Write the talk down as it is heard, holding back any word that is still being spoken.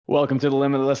Welcome to the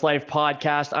Limitless Life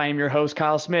podcast. I am your host,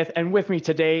 Kyle Smith, and with me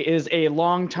today is a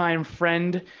longtime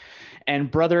friend and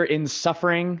brother in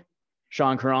suffering,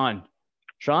 Shaun Caron.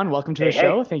 Shaun, welcome to the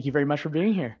show. Thank you very much for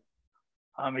being here.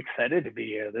 I'm excited to be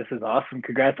here. This is awesome.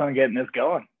 Congrats on getting this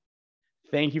going.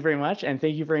 Thank you very much, and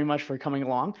thank you very much for coming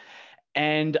along.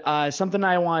 And something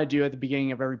I want to do at the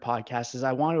beginning of every podcast is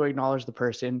I want to acknowledge the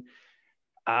person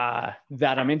that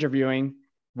I'm interviewing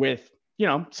with,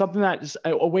 something that is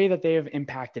a way that they have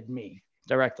impacted me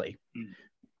directly,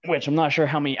 which I'm not sure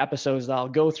how many episodes I'll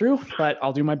go through, but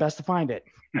I'll do my best to find it.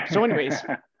 So anyways,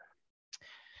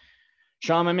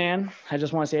 Shaun, my man, I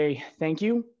just want to say thank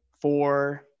you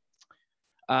for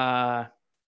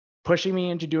pushing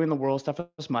me into doing the World's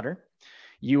Toughest Mudder.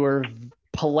 You were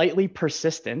politely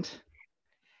persistent.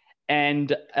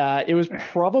 And it was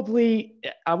probably,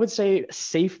 I would say,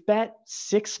 safe bet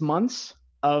 6 months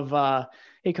of,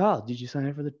 hey, Kyle, did you sign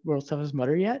up for the World's Toughest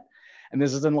Mudder yet? And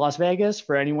this is in Las Vegas.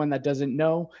 For anyone that doesn't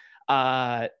know,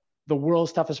 the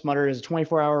World's Toughest Mudder is a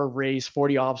 24-hour race,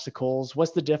 40 obstacles.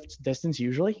 What's the distance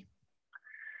usually?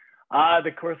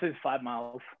 The course is 5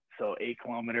 miles, so 8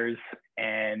 kilometers.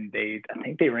 And I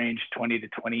think they range 20 to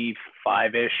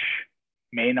 25-ish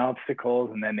main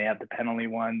obstacles. And then they have the penalty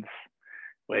ones,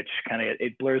 which kind of,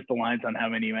 it blurs the lines on how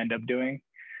many you end up doing.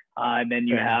 And then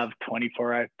you have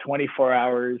 24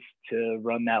 hours to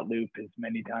run that loop as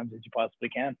many times as you possibly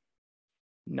can.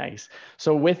 Nice.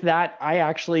 So with that, I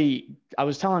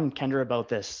was telling Kendra about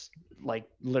this like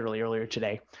literally earlier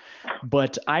today,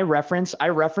 but I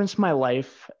reference my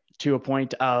life to a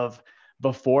point of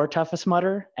before Toughest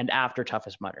Mudder and after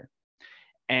Toughest Mudder.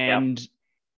 And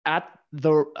at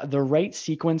the right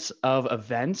sequence of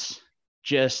events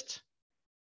just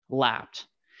lapped.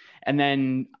 And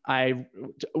then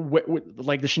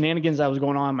like the shenanigans that was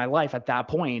going on in my life at that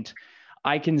point,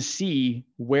 I can see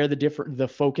where the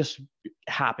focus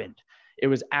happened. It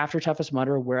was after Toughest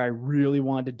Mudder where I really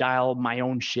wanted to dial my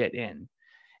own shit in.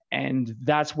 And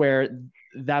that's where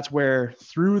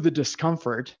through the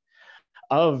discomfort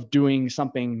of doing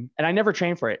something, and I never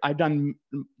trained for it. I've done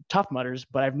Tough Mudders,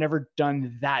 but I've never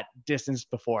done that distance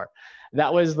before.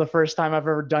 That was the first time I've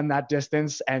ever done that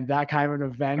distance and that kind of an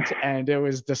event, and it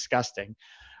was disgusting.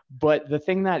 But the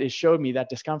thing that it showed me, that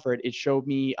discomfort, it showed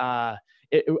me, I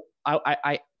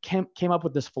came up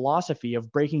with this philosophy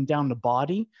of breaking down the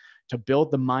body to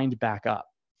build the mind back up.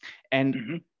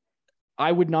 And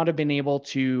I would not have been able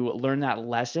to learn that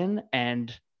lesson.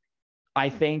 And I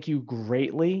thank you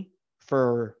greatly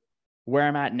for where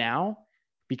I'm at now,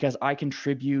 because I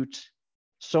contribute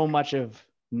so much of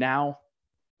now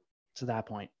to that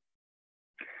point.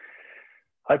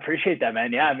 I appreciate that,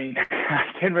 man. Yeah, I mean,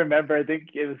 I can remember, I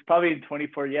think it was probably in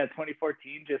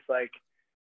 2014, just like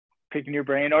picking your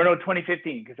brain, or no,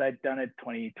 2015, because I'd done it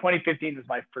 2015 was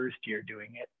my first year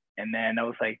doing it. And then I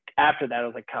was like, after that, I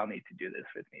was like, Kyle needs to do this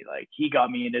with me. Like, he got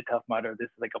me into Tough Mudder. This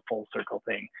is like a full circle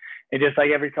thing. And just like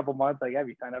every couple months, like, have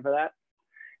you signed up for that?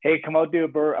 Hey, come out, do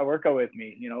a workout with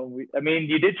me.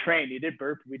 You did train, we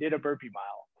did a burpee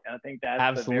mile. And I think that's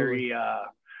absolutely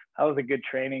that was a good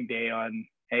training day on,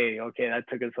 hey, okay, that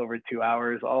took us over 2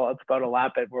 hours. Oh, it's about a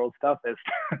lap at World's Toughest.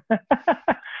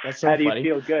 That's so How do funny.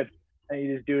 You feel good? And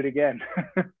you just do it again.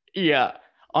 Yeah.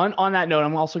 On that note,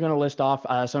 I'm also going to list off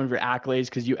some of your accolades,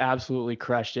 because you absolutely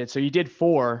crushed it. So you did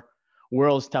 4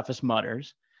 World's Toughest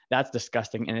Mudders. That's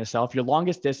disgusting in itself. Your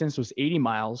longest distance was 80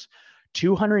 miles.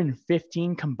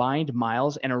 215 combined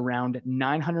miles and around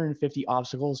 950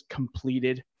 obstacles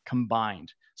completed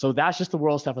combined. So that's just the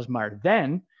World's Toughest Mudder.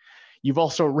 Then you've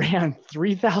also ran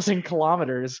 3,000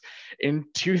 kilometers in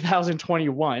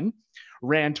 2021,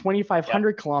 ran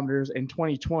 2,500 kilometers in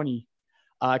 2020,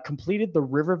 completed the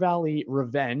River Valley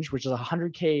Revenge, which is a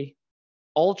 100K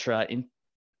ultra in,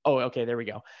 there we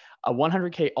go. A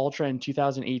 100K ultra in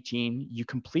 2018. You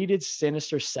completed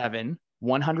Sinister 7,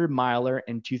 100 miler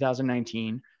in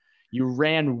 2019. You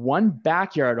ran 1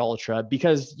 backyard ultra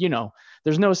because,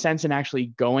 there's no sense in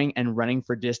actually going and running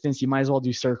for distance. You might as well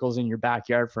do circles in your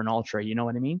backyard for an ultra. You know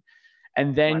what I mean?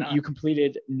 And then you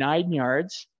completed 9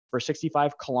 yards for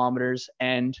 65 kilometers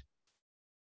and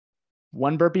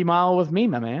 1 burpee mile with me,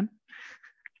 my man.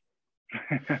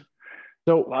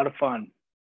 So a lot of fun.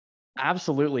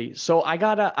 Absolutely. So I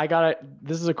gotta,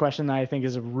 this is a question that I think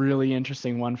is a really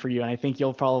interesting one for you. And I think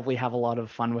you'll probably have a lot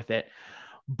of fun with it,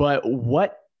 but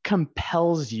what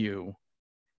compels you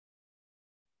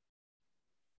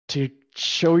to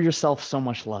show yourself so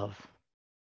much love?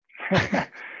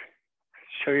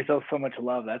 Show yourself so much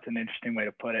love. That's an interesting way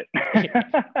to put it.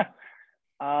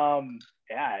 I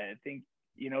think,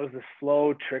 it's a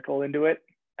slow trickle into it.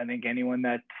 I think anyone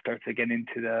that starts to get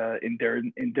into the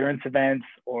endurance events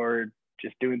or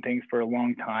just doing things for a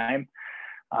long time.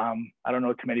 I don't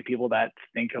know too many people that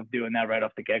think of doing that right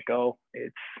off the get-go.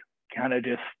 It's kind of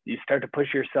just, you start to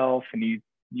push yourself and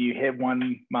you hit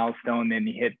one milestone, then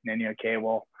then you're okay,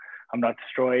 well, I'm not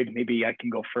destroyed. Maybe I can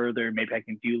go further. Maybe I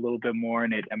can do a little bit more.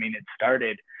 And it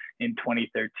started in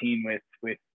 2013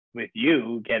 with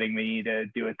you getting me to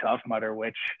do a Tough Mudder,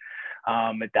 which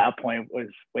at that point was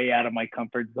way out of my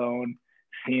comfort zone.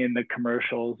 Seeing the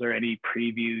commercials or any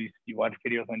previews, you watch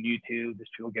videos on YouTube, there's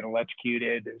people get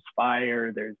electrocuted, there's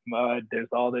fire, there's mud, there's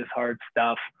all this hard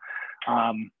stuff.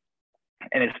 And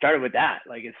it started with that.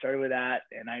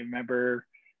 And I remember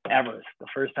Everest, the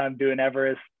first time doing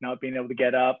Everest, not being able to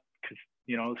get up because,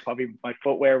 it's probably my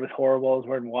footwear was horrible. I was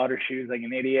wearing water shoes like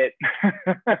an idiot.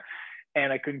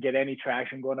 And I couldn't get any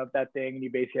traction going up that thing. And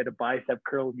you basically had to bicep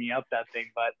curl me up that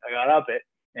thing, but I got up it.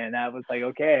 And that was like,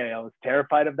 okay, I was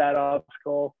terrified of that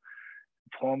obstacle,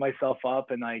 pulling myself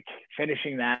up, and like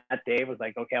finishing that day was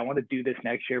like, okay, I want to do this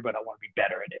next year, but I want to be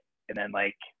better at it. And then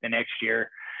like the next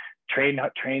year, train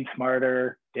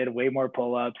smarter, did way more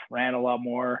pull-ups, ran a lot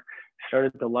more,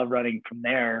 started to love running from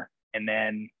there. And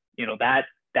then,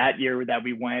 that year that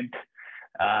we went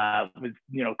was,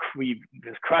 we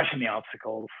was crushing the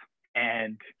obstacles.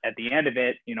 And at the end of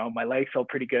it, my legs felt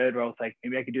pretty good, where I was like,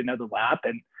 maybe I could do another lap.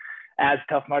 And as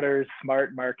Tough Mudder's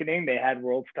smart marketing, they had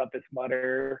World's Toughest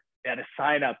Mudder. They had a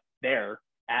sign up there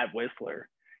at Whistler.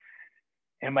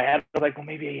 In my head, I was like, well,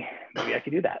 maybe I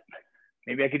could do that.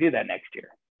 Maybe I could do that next year.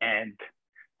 And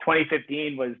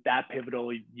 2015 was that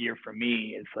pivotal year for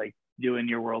me. It's like doing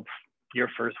your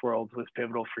first Worlds was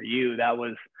pivotal for you. That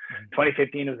was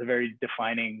 2015 was a very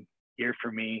defining year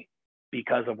for me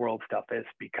because of World's Toughest,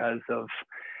 because of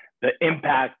the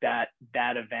impact that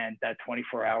event, that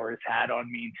 24 hours had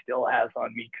on me and still has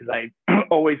on me. Because I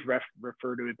always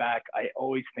refer to it back. I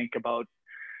always think about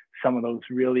some of those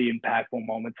really impactful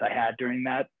moments I had during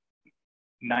that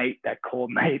night, that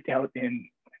cold night out in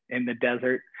the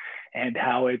desert, and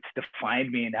how it's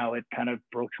defined me and how it kind of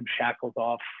broke some shackles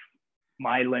off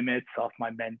my limits, off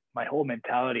my whole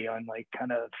mentality on like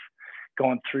kind of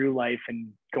going through life and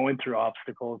going through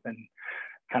obstacles and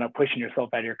kind of pushing yourself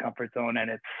out of your comfort zone. And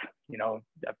it's,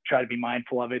 I try to be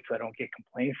mindful of it so I don't get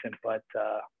complacent, but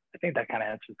I think that kind of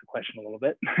answers the question a little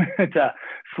bit. It's a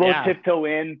slow tiptoe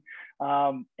in,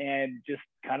 and just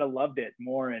kind of loved it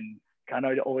more, and kind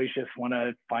of always just want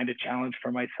to find a challenge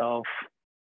for myself.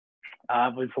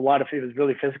 It was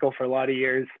really physical for a lot of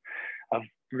years. I've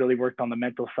really worked on the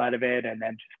mental side of it, and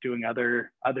then just doing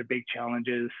other big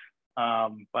challenges.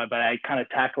 But I kind of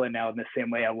tackle it now in the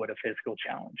same way I would a physical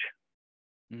challenge.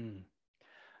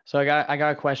 So I got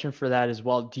a question for that as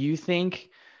well. Do you think,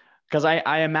 because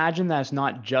I imagine that's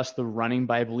not just the running,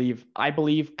 but I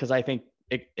believe because I think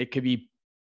it could be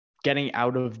getting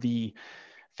out of the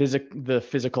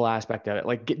physical aspect of it,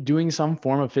 like doing some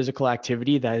form of physical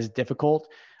activity that is difficult,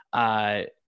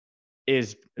 that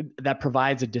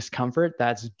provides a discomfort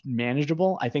that's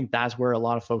manageable. I think that's where a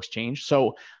lot of folks change.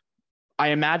 So I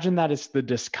imagine that it's the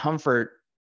discomfort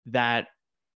that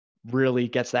really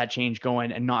gets that change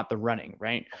going and not the running,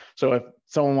 right? So if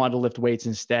someone wanted to lift weights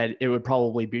instead, it would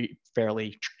probably be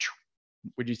fairly,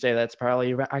 would you say that's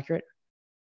probably accurate?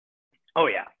 Oh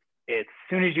yeah. As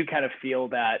soon as you kind of feel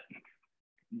that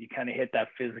you kind of hit that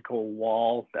physical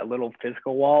wall, that little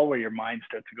physical wall where your mind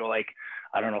starts to go like,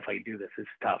 I don't know if I can do this. It's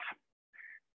tough.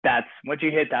 That's once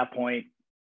you hit that point,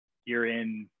 you're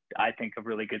in, I think, a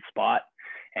really good spot.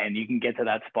 And you can get to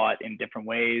that spot in different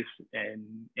ways, and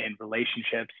in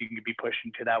relationships, you can be pushed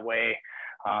into that way.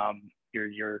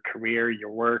 Your career,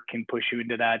 your work can push you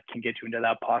into that, can get you into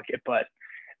that pocket. But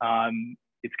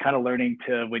it's kind of learning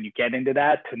to, when you get into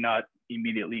that, to not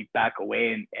immediately back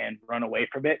away and run away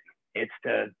from it. It's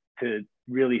to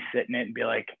really sit in it and be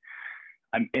like,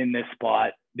 I'm in this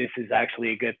spot. This is actually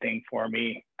a good thing for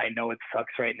me. I know it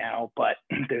sucks right now, but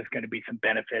there's going to be some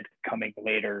benefit coming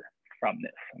later from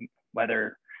this. And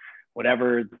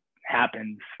whatever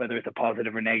happens, whether it's a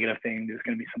positive or negative thing, there's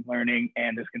going to be some learning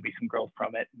and there's going to be some growth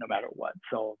from it no matter what.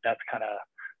 So that's kind of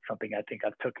something I think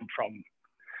I've taken from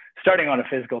starting on a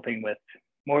physical thing with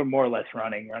more or less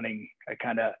running. I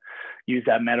kind of use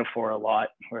that metaphor a lot,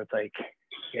 where it's like,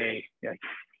 okay, you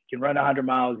can run 100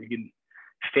 miles, you can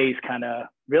face kind of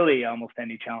really almost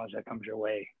any challenge that comes your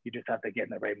way. You just have to get in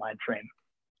the right mind frame.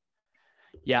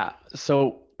 Yeah.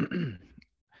 So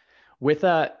with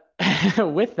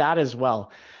with that as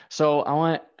well. So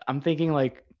I'm thinking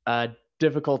like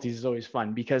difficulties is always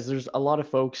fun, because there's a lot of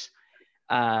folks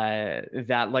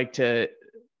that like to,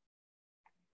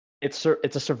 it's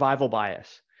a survival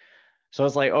bias. So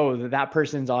it's like, oh, that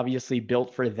person's obviously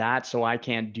built for that, so I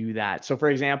can't do that. So for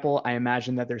example, I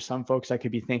imagine that there's some folks that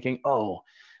could be thinking, oh,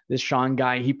 this Shaun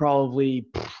guy, he probably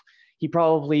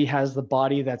has the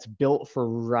body that's built for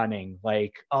running.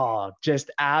 Like, oh, just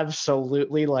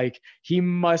absolutely, like he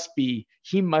must be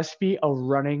a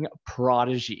running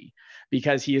prodigy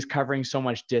because he is covering so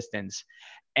much distance.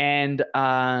 And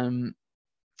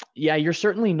yeah, you're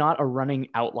certainly not a running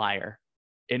outlier,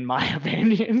 in my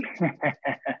opinion.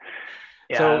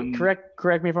 Yeah. So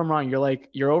correct me if I'm wrong.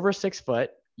 You're over 6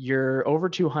 foot, you're over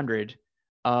 200,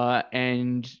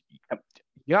 and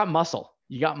you got muscle.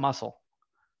 You got muscle.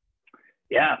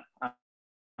 Yeah.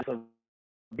 So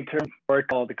big term sport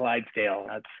called the Clydesdale.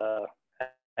 That's I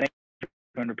think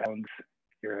 200 pounds.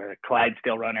 You're a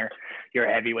Clydesdale runner. You're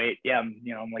a heavyweight. Yeah,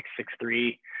 I'm like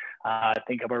 6'3". I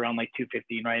think I'm around like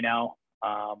 215 right now.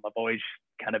 I've always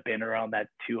kind of been around that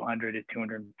 200 to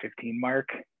 215 mark.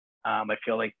 I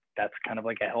feel like that's kind of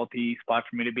like a healthy spot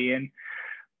for me to be in.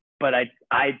 But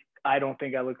I don't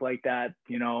think I look like that,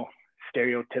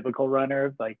 stereotypical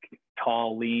runner, like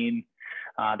tall, lean,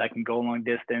 that can go long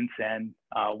distance. And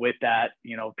with that,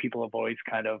 people have always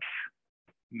kind of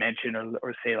mention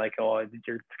or say like, oh, it's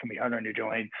gonna be hard on your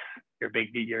joints. You're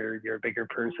a bigger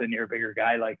person. You're a bigger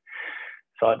guy. Like,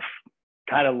 so I've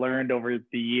kind of learned over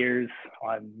the years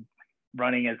on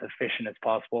running as efficient as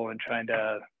possible and trying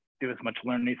to do as much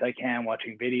learning as I can,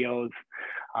 watching videos,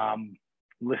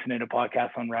 listening to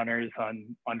podcasts on runners,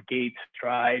 on gait,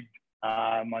 stride,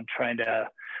 on trying to,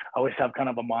 I always have kind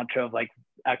of a mantra of like,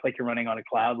 act like you're running on a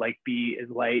cloud, like be as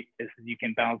light as you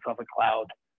can bounce off a cloud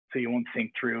so you won't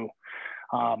sink through.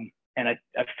 And I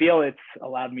feel it's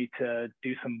allowed me to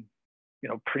do some,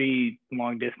 pretty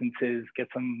long distances, get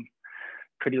some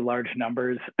pretty large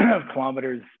numbers of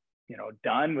kilometers,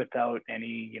 done without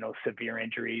any, severe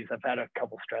injuries. I've had a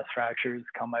couple stress fractures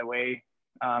come my way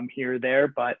here or there,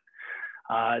 but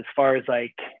as far as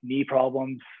like knee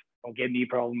problems, don't get knee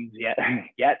problems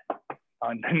yet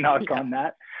on knock on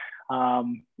that.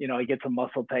 I get some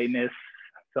muscle tightness.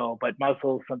 So, but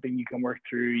muscle is something you can work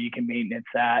through. You can maintenance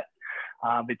that.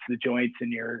 It's the joints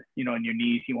in your, in your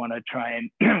knees. You want to try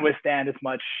and withstand as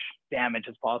much damage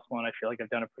as possible. And I feel like I've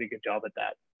done a pretty good job at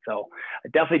that. So I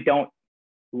definitely don't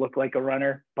look like a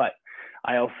runner, but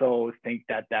I also think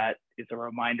that is a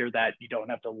reminder that you don't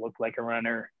have to look like a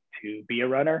runner to be a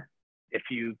runner. If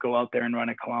you go out there and run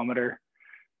a kilometer,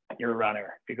 you're a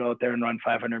runner. If you go out there and run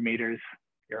 500 meters,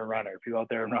 you're a runner. If you go out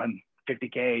there and run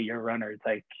 50K, you're a runner. It's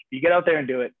like, if you get out there and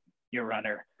do it, you're a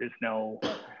runner. There's no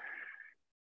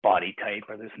body type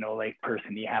or there's no like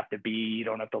person you have to be. You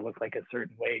don't have to look like a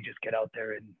certain way. Just get out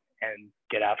there and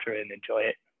get after it and enjoy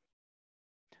it.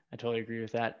 I totally agree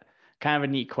with that. Kind of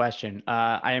a neat question.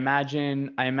 I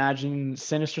imagine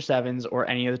Sinister Sevens or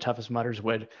any of the toughest mutters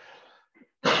would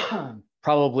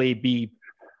probably be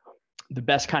the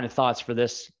best kind of thoughts for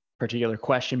this particular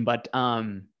question. But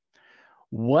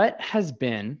what has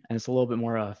been, and it's a little bit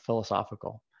more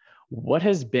philosophical, what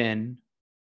has been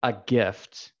a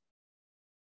gift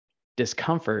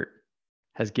discomfort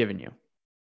has given you?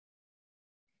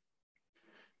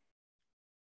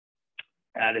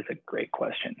 That is a great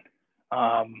question.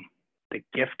 The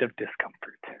gift of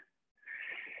discomfort.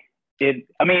 It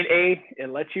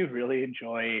lets you really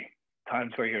enjoy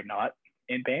times where you're not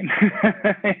in pain.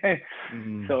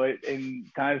 So in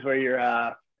times where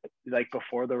you're like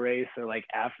before the race or like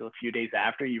after a few days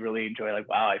after, you really enjoy like,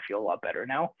 wow, I feel a lot better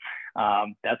now.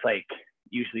 That's like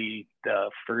usually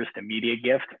the first immediate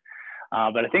gift.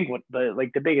 But I think what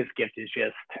the biggest gift is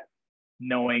just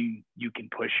knowing you can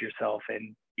push yourself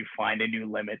and you find a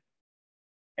new limit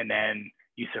and then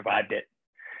you survived it.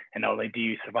 And not only do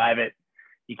you survive it,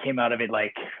 you came out of it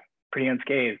like pretty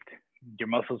unscathed. Your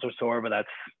muscles are sore, but that's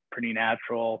pretty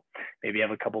natural. Maybe you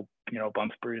have a couple,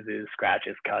 bumps, bruises,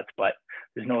 scratches, cuts, but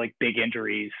there's no like big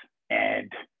injuries.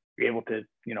 And you're able to,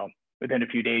 within a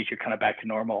few days, you're kind of back to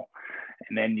normal.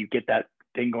 And then you get that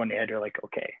thing going in your head, you're like,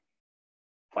 okay,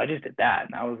 well, I just did that.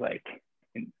 And I was like,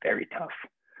 very tough.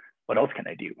 What else can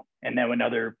I do? And then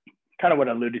kind of what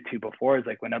I alluded to before is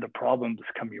like when other problems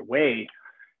come your way,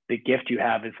 the gift you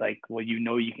have is like, well, you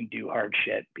can do hard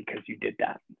shit because you did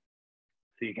that.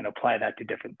 So you can apply that to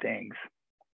different things.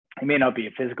 It may not be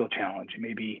a physical challenge. It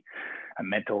may be a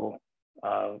mental,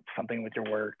 something with your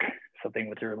work, something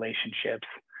with your relationships,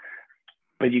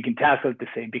 but you can tackle it the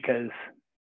same because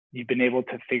you've been able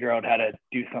to figure out how to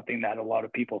do something that a lot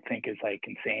of people think is like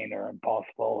insane or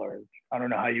impossible, or I don't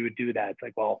know how you would do that. It's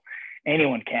like, well,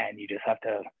 anyone can. You just have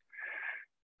to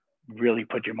really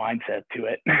put your mindset to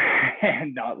it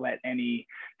and not let any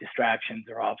distractions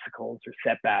or obstacles or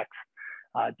setbacks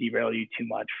derail you too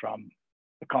much from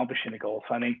accomplishing the goal.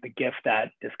 So I think the gift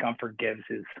that discomfort gives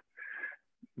is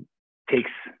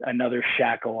takes another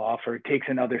shackle off, or takes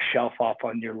another shelf off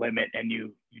on your limit, and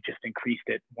you just increased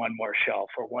it one more shelf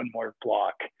or one more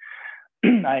block.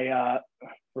 I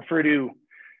refer to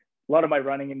a lot of my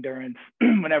running endurance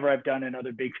whenever I've done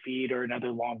another big feed or another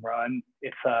long run.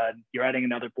 It's you're adding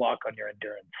another block on your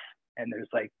endurance, and there's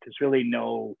really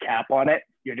no cap on it.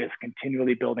 You're just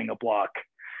continually building a block,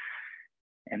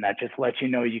 and that just lets you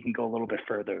know you can go a little bit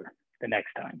further the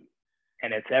next time.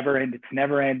 And it's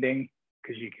never ending,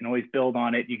 because you can always build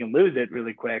on it. You can lose it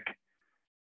really quick,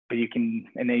 but and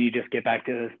then you just get back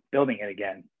to building it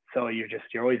again. So you're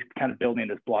always kind of building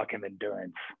this block of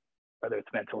endurance, whether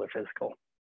it's mental or physical.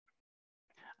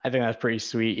 I think that's pretty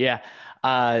sweet. Yeah.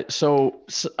 So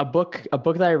a book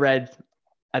that I read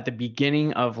at the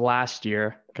beginning of last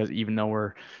year, because even though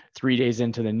we're 3 days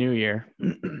into the new year,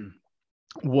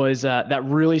 was that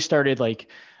really started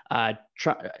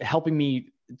helping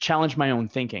me challenge my own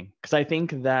thinking. Because I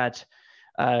think that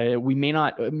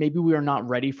maybe we are not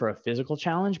ready for a physical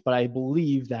challenge, but I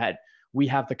believe that we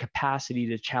have the capacity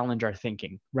to challenge our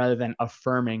thinking rather than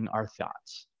affirming our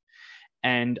thoughts.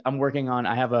 And I'm working on,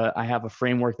 I have a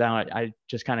framework that I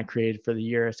just kind of created for the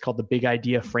year. It's called the Big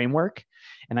Idea Framework.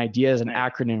 And IDEA is an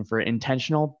acronym for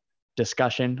intentional,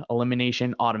 discussion,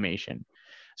 elimination, automation.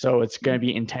 So it's going to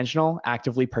be intentional,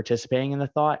 actively participating in the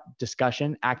thought;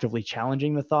 discussion, actively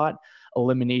challenging the thought;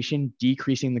 elimination,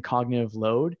 decreasing the cognitive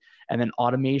load; and then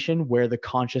automation, where the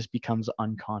conscious becomes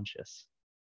unconscious.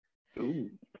 Ooh.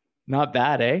 Not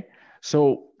bad, eh?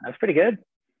 So that's pretty good.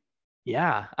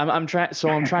 Yeah, I'm trying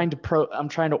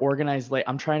to organize,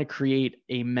 I'm trying to create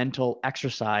a mental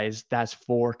exercise that's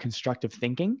for constructive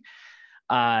thinking.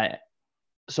 I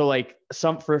find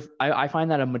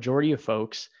that a majority of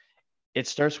folks, it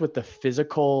starts with the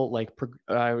physical,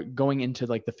 going into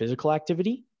the physical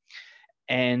activity,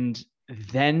 and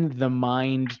then the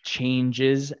mind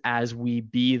changes as we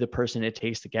be the person it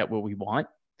takes to get what we want,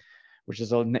 which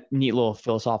is a neat little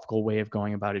philosophical way of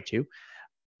going about it too.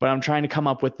 But I'm trying to come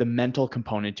up with the mental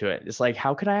component to it. It's like,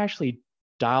 how could I actually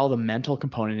dial the mental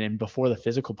component in before the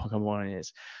physical component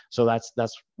is? So that's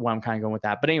why I'm kind of going with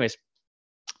that. But anyways,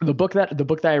 the book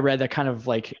that I read that kind of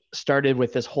started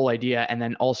with this whole idea, and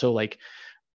then also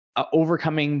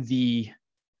overcoming the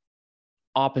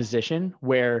opposition,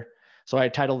 so I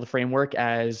titled the framework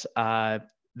as the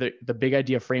Big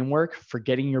Idea Framework for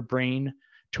getting your brain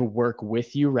to work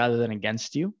with you rather than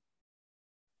against you.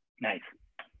 Nice.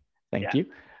 Thank you.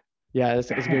 Yeah, it's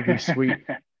going to be sweet.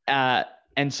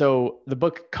 And so the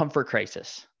book Comfort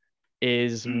Crisis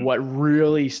is what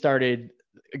really started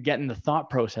getting the thought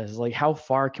process, how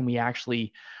far can we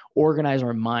actually organize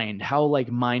our mind? How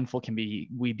mindful can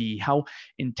we be? How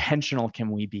intentional can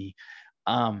we be?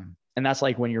 And that's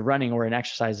when you're running or in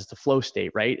exercise, it's the flow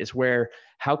state, right? It's where,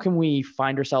 how can we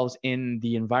find ourselves in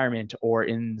the environment or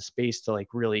in the space to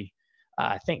really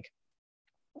think?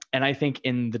 And I think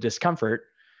in the discomfort,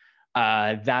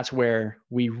 that's where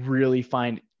we really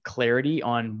find clarity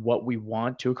on what we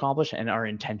want to accomplish and our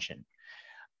intention.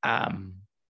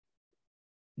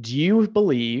 Do you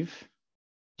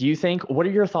think, what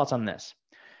are your thoughts on this?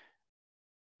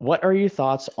 What are your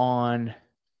thoughts on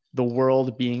the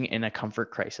world being in a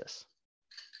comfort crisis?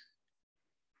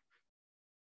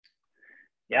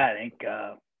 Yeah, I think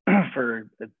for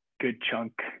a good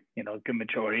chunk, good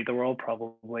majority of the world,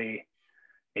 probably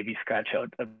maybe scratch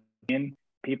out a million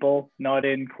people not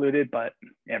included, but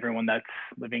everyone that's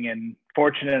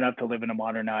fortunate enough to live in a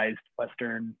modernized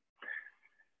Western,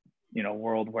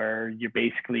 world where your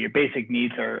basic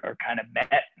needs are kind of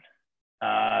met.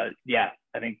 Yeah,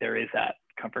 I think there is that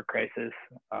comfort crisis.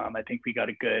 I think we got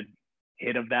a good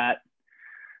hit of that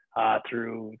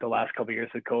through the last couple of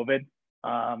years of COVID,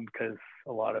 because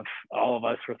all of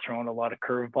us were throwing a lot of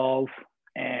curveballs,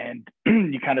 and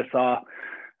you kind of saw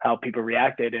how people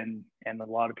reacted, and a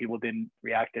lot of people didn't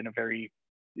react in a very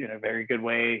good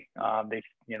way. A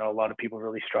lot of people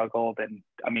really struggled, and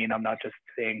I mean, I'm not just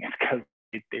saying it's because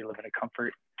they live in a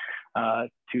comfort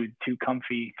too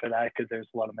comfy for that, because there's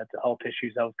a lot of mental health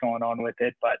issues that was going on with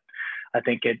it. But I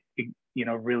think it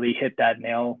really hit that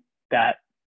nail that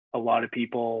a lot of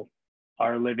people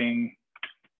are living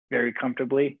very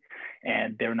comfortably,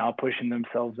 and they're not pushing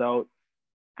themselves out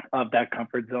of that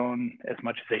comfort zone as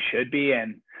much as they should be.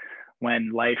 And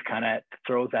when life kind of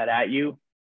throws that at you,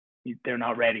 they're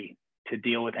not ready to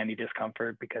deal with any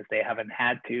discomfort because they haven't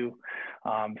had to.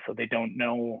 So they don't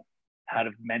know how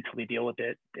to mentally deal with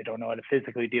it. They don't know how to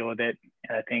physically deal with it.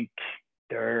 And I think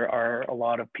there are a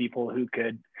lot of people who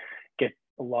could get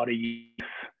a lot of use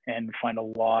and find a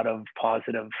lot of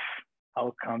positive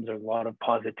outcomes or a lot of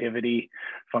positivity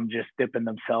from just dipping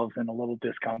themselves in a little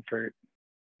discomfort,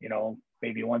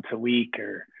 maybe once a week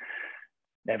or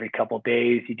every couple of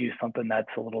days. You do something that's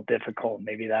a little difficult.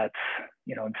 Maybe that's,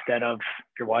 instead of,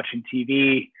 if you're watching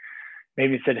TV,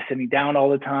 maybe instead of sitting down all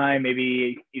the time,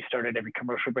 maybe you start at every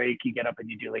commercial break, you get up and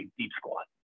you do like deep squat.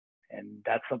 And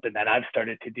that's something that I've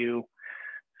started to do,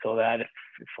 so that if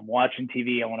I'm watching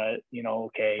TV, I want to,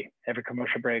 okay, every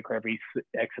commercial break or every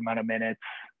X amount of minutes,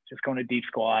 just going to deep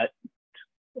squat,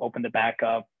 open the back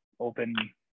up, open,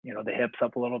 the hips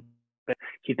up a little bit,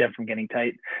 keep them from getting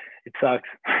tight. It sucks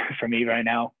for me right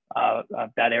now.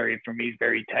 That area for me is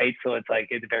very tight. So it's like,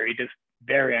 it's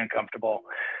very uncomfortable,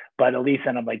 but at least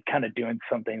then I'm like kind of doing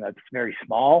something that's very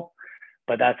small,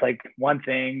 but that's like one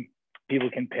thing people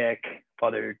can pick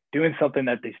while they're doing something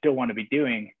that they still want to be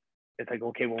doing. It's like,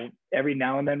 okay, well, every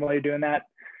now and then while you're doing that,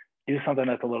 do something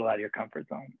that's a little out of your comfort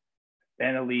zone.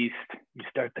 Then at least you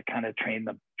start to kind of train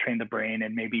the brain,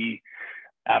 and maybe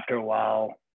after a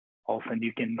while, all of a sudden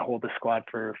you can hold the squat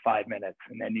for 5 minutes,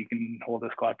 and then you can hold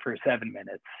the squat for 7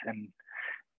 minutes. And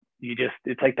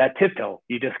it's like that tiptoe.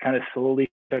 You just kind of slowly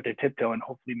start to tiptoe, and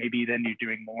hopefully maybe then you're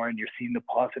doing more and you're seeing the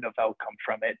positive outcome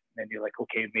from it. And you're like,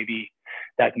 okay, maybe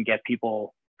that can get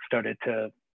people started to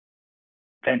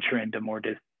venture into more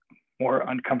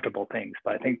uncomfortable things.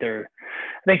 But I think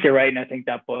you're right. And I think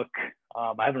that book,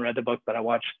 I haven't read the book, but I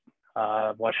watched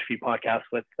a few podcasts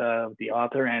with the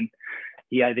author, and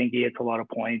I think he hits a lot of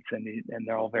points, and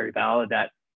they're all very valid,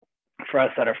 that for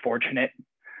us that are fortunate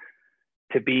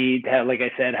to have, like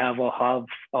I said, have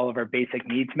all of our basic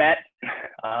needs met.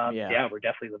 Yeah, we're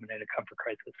definitely living in a comfort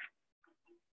crisis.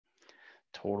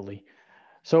 Totally.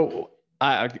 So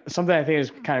something I think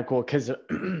is kind of cool, because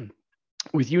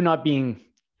with you not being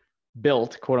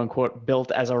built, quote unquote,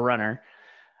 built as a runner,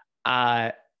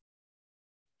 and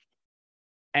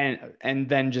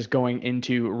then just going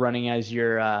into running as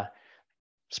your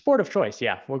sport of choice.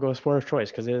 Yeah, we'll go sport of choice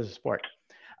because it is a sport.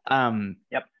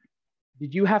 Yep.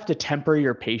 Did you have to temper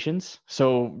your patience?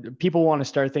 So people want to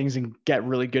start things and get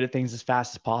really good at things as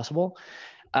fast as possible.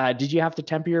 Did you have to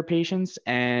temper your patience,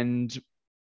 and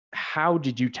how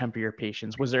did you temper your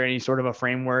patience? Was there any sort of a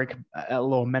framework, a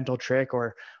little mental trick,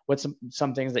 or what's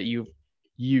some things that you've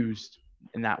used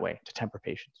in that way to temper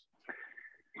patience?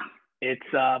 It's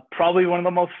probably one of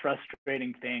the most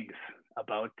frustrating things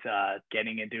about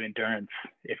getting into endurance.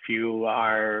 If you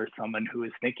are someone who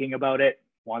is thinking about it,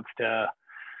 wants to,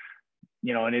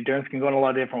 and endurance can go in a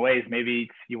lot of different ways. Maybe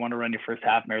you want to run your first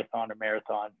half marathon or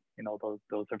marathon,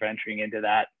 those are venturing into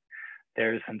that.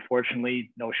 There's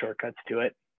unfortunately no shortcuts to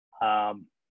it.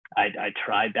 I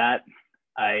tried that.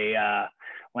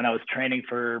 When I was training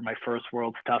for my first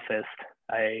World's Toughest,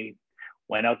 I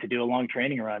went out to do a long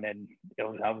training run, and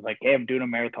I was like, hey, I'm doing a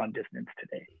marathon distance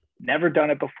today. Never done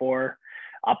it before.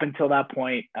 Up until that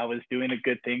point, I was doing a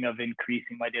good thing of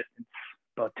increasing my distance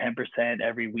about 10%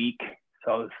 every week.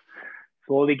 So I was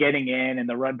slowly getting in, and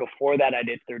the run before that, I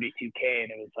did 32K,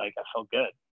 and it was like, I felt good.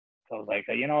 So I was like,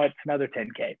 it's another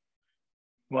 10K.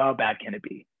 Well, how bad can it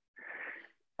be?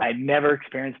 I never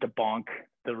experienced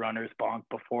the runner's bonk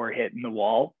before hitting the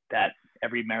wall that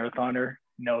every marathoner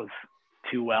knows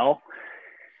too well.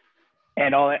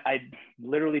 And I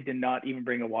literally did not even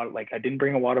bring I didn't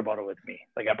bring a water bottle with me.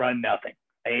 Like, I brought nothing.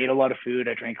 I ate a lot of food.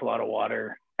 I drank a lot of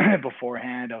water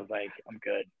beforehand. I was like, I'm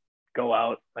good. Go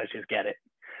out. Let's just get it.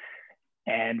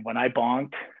 And when I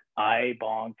bonked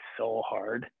so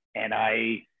hard. And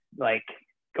I, like,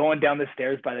 going down the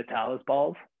stairs by the Talus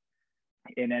balls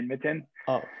in Edmonton.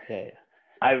 Oh, yeah.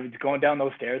 I was going down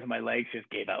those stairs and my legs just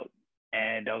gave out.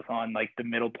 And I was on like the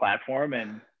middle platform,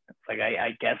 and it's like,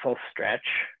 I guess I'll stretch.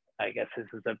 I guess this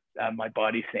is my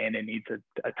body saying it needs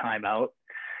a timeout.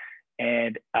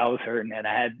 And I was hurting, and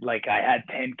I had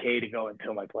 10K to go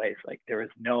until my place. Like, there's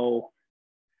no,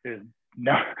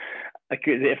 like,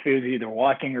 if it was either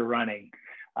walking or running.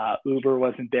 Uber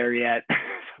wasn't there yet.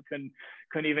 So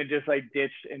couldn't even just like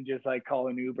ditch and just like call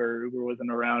an Uber. Uber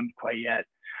wasn't around quite yet.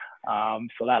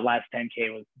 So that last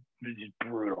 10K was just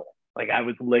brutal. Like, I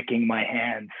was licking my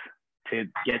hands to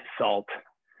get salt.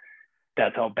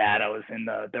 That's how bad I was in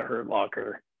the hurt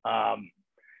locker.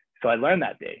 So I learned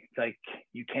that day. It's like,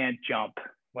 you can't jump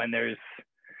when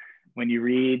you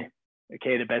read,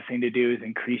 okay, the best thing to do is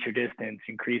increase your distance,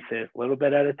 increase it a little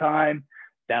bit at a time.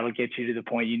 That'll get you to the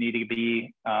point you need to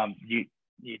be. You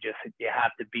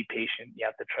have to be patient. You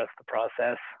have to trust the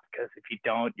process, because if you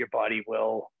don't, your body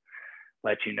will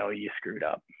let you know you screwed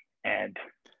up, and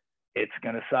it's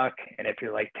going to suck. And if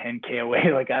you're like 10K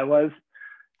away, like I was,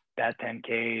 that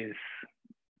 10K is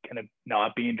going to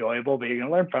not be enjoyable, but you're going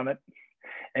to learn from it.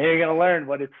 And you're going to learn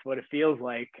what it feels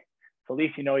like. It's So at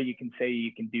least you know you can say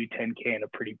you can do 10K in a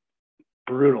pretty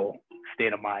brutal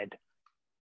state of mind,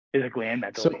 physically and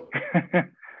mentally. So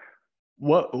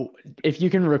what, if you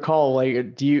can recall,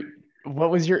 like,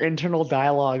 what was your internal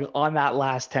dialogue on that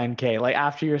last 10K? Like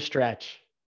after your stretch,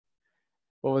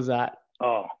 what was that?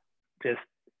 Oh, just,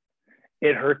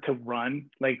 it hurt to run.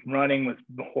 Like running was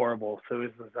horrible. So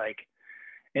it was like,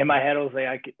 in my head, I was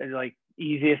like,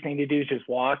 easiest thing to do is just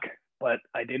walk, but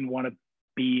I didn't want to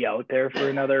be out there for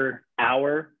another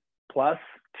hour plus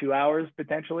 2 hours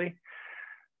potentially.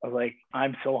 I was like,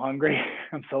 I'm so hungry.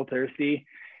 I'm so thirsty.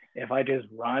 If I just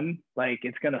run, like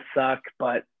it's going to suck,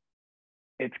 but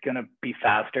it's going to be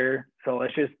faster. So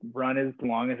let's just run as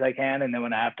long as I can. And then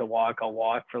when I have to walk, I'll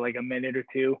walk for like a minute or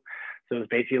two. So it's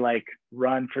basically like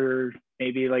run for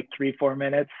maybe like 3-4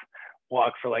 minutes,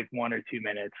 walk for like 1 or 2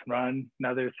 minutes, run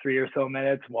another 3 or so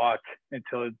minutes, walk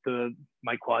until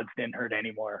my quads didn't hurt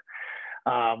anymore.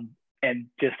 And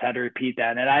just had to repeat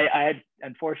that. And I had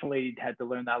unfortunately had to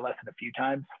learn that lesson a few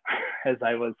times as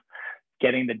I was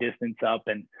getting the distance up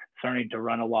and starting to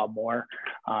run a lot more.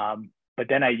 But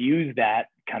then I used that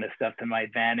kind of stuff to my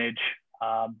advantage.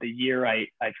 The year I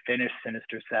finished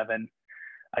Sinister 7,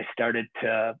 I started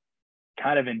to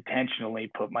kind of intentionally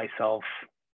put myself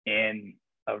in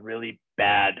a really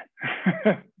bad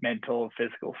mental and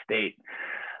physical state.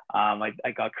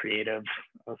 I got creative.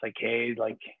 I was like, hey,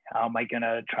 like, how am I going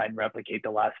to try and replicate the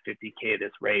last 50K of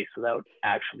this race without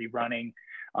actually running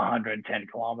 110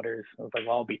 kilometers? I was like,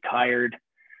 well, I'll be tired,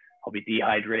 I'll be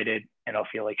dehydrated, and I'll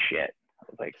feel like shit. I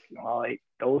was like, well,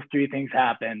 those 3 things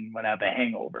happen when I have a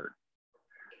hangover.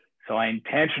 So I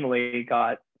intentionally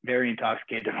got very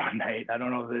intoxicated one night. I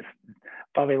don't know if this,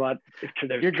 probably a lot,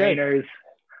 there's trainers,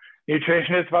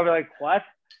 nutritionists probably like, what?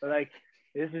 But like,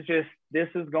 this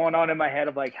is going on in my head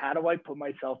of like, how do I put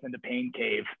myself in the pain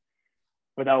cave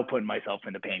without putting myself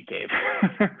in the pain cave?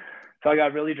 So I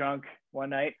got really drunk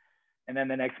one night, and then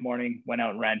the next morning went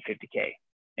out and ran 50K.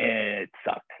 And it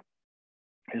sucked.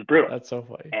 It was brutal. That's so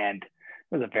funny. And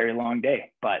it was a very long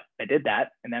day, but I did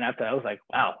that. And then after that, I was like,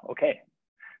 wow, okay,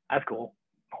 that's cool.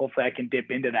 Hopefully I can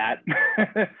dip into that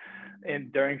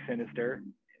and during Sinister.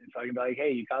 So I can be like,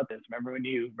 hey, you got this. Remember when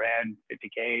you ran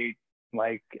 50K,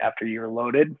 like after you were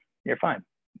loaded? You're fine.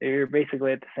 You're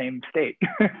basically at the same state.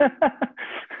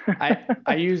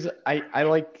 I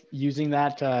like using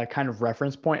that kind of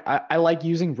reference point. I like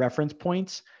using reference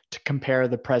points to compare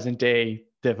the present day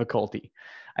difficulty.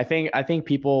 I think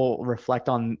people reflect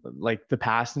on like the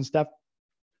past and stuff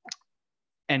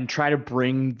and try to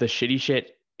bring the shitty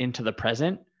shit into the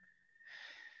present.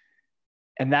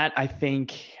 And that I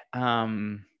think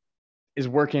is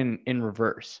working in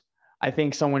reverse. I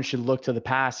think someone should look to the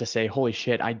past to say, holy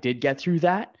shit, I did get through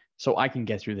that, so I can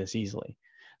get through this easily.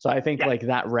 So I think like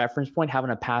that reference point, having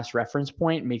a past reference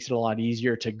point makes it a lot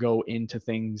easier to go into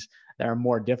things that are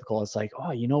more difficult. It's like,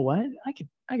 oh, you know what? I could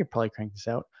probably crank this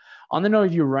out. On the note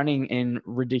of you running in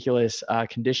ridiculous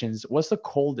conditions, what's the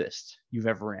coldest you've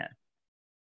ever ran?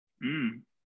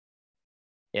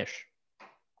 Ish.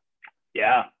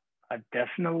 Yeah, I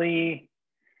definitely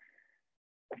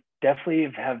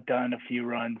have done a few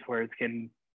runs where it's getting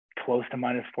close to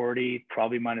 -40,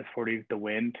 probably -40 with the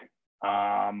wind.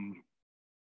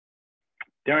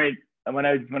 During when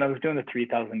I was doing the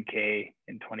 3000K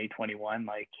in 2021,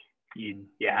 like you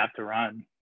have to run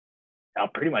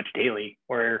pretty much daily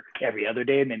or every other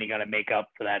day, and then you got to make up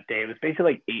for that day. It was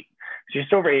basically like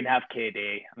just over 8.5K a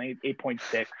day. I think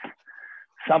 8.6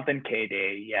 something K a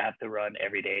day. You have to run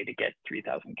every day to get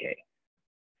 3000K.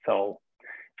 So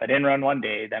if I didn't run one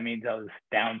day, that means I was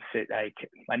down. Like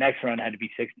my next run had to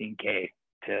be 16K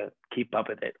to keep up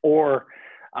with it, or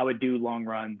I would do long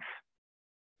runs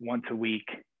once a week,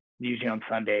 usually on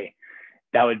Sunday.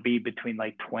 That would be between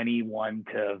like 21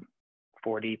 to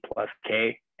 40 plus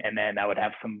K, and then I would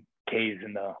have some Ks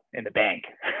in the bank.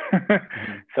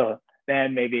 So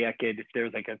then maybe I could, if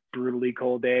there's like a brutally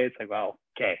cold day, it's like, well,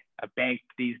 okay, I banked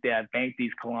these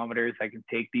kilometers. I can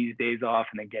take these days off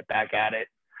and then get back at it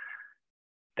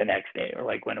the next day, or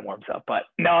like when it warms up. But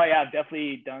no, yeah, I've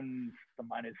definitely done some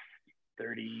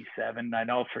 -37. I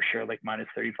know for sure, like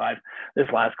 -35. This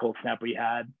last cold snap we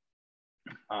had,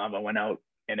 I went out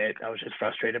in it. I was just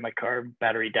frustrated. My car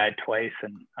battery died twice,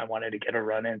 and I wanted to get a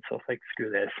run in. So it's like, screw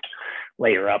this,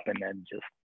 layer up, and then just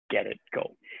get it,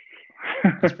 go.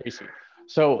 That's pretty sweet.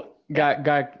 So got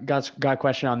a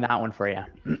question on that one for you.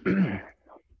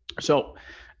 So,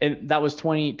 and that was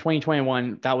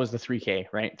 2021. That was the 3K,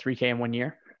 right? 3K in 1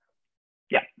 year.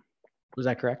 Yeah. Was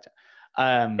that correct?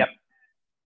 Yep.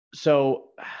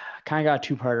 So kind of got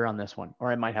a 2-parter on this one,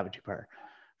 or I might have a 2-parter.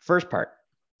 First part,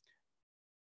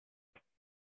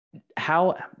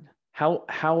 how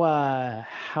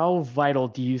how vital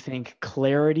do you think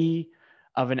clarity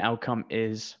of an outcome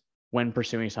is when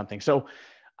pursuing something? So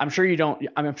I'm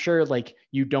sure like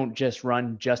you don't just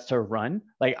run just to run.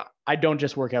 Like I don't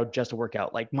just work out just to work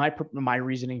out. Like my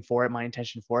reasoning for it, my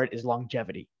intention for it is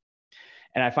longevity.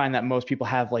 And I find that most people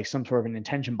have like some sort of an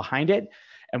intention behind it.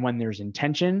 And when there's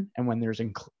intention and when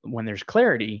there's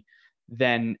clarity,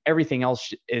 then everything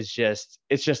else is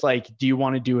it's just like, do you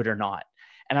want to do it or not?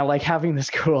 And I like having this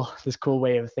cool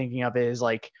way of thinking of it is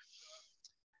like,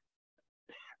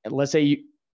 let's say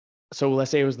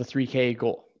let's say it was the 3K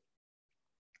goal.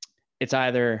 It's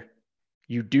either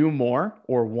you do more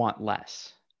or want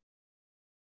less.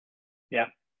 Yeah.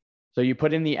 So you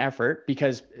put in the effort,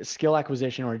 because skill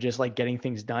acquisition or just like getting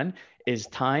things done is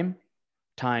time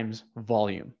times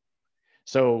volume.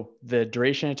 So the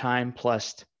duration of time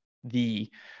plus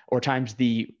times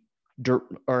the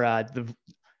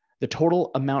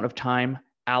total amount of time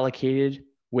allocated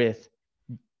with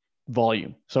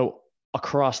volume. So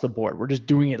across the board, we're just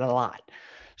doing it a lot.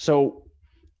 So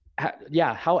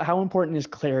yeah, how important is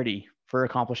clarity for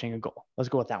accomplishing a goal? Let's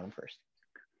go with that one first.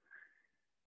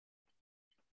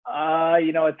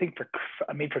 I think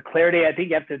for clarity, I think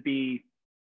you have to be,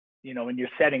 when you're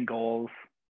setting goals,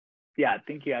 yeah, I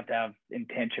think you have to have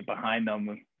intention behind them.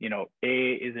 Is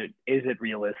it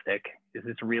realistic? Is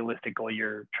this a realistic goal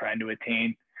you're trying to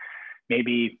attain?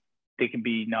 Maybe they can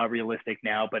be not realistic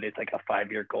now, but it's like a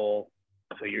 5-year goal.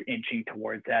 So you're inching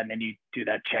towards that. And then you do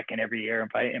that check-in every year.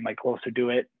 Am I closer to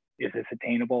it? Is this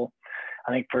attainable?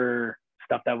 I think for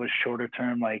stuff that was shorter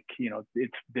term, like,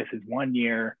 this is 1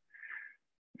 year.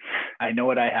 I know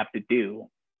what I have to do.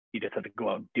 You just have to go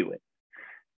out and do it.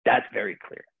 That's very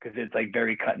clear because it's like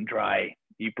very cut and dry.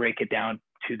 You break it down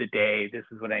to the day. This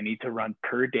is what I need to run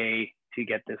per day to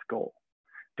get this goal.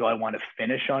 Do I want to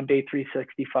finish on day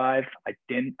 365? I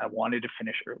didn't. I wanted to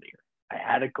finish earlier. I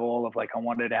had a goal of like, I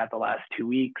wanted to have the last 2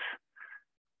 weeks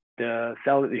to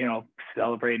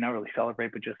celebrate, not really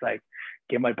celebrate, but just like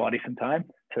give my body some time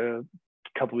to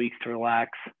a couple weeks to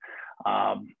relax.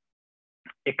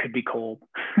 It could be cold.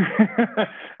 I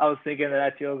was thinking of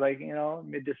that too. I was like,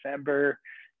 mid-December,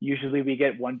 usually we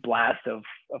get one blast of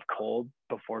cold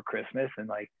before Christmas. And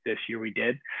like this year we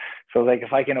did. So like,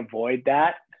 if I can avoid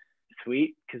that,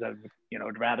 sweet. Cause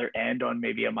I'd rather end on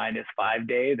maybe a -5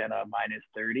 day than a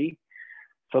 -30.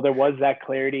 So there was that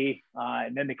clarity.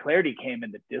 And then the clarity came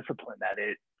in the discipline that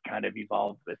it kind of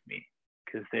evolved with me.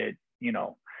 Cause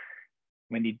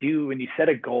when you set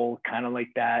a goal kind of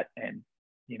like that, and,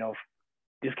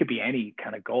 this could be any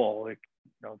kind of goal. Like,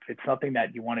 if it's something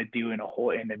that you want to do in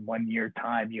 1 year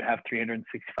time, you have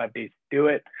 365 days to do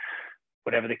it.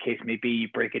 Whatever the case may be, you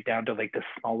break it down to like the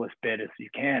smallest bit as you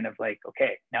can of like,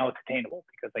 okay, now it's attainable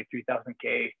because like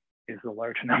 3,000K is a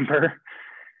large number.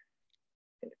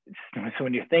 So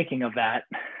when you're thinking of that,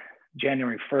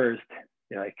 January 1st,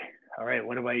 you're like, all right,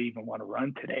 what do I even want to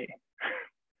run today?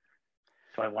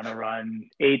 Do I want to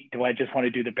run 8? Do I just want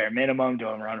to do the bare minimum? Do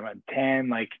I want to run 10?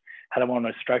 Like, how do I want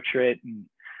to structure it? And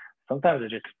sometimes I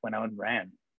just went out and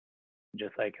ran.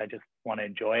 Just like, I just want to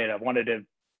enjoy it.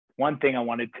 One thing I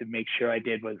wanted to make sure I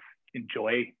did was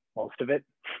enjoy most of it,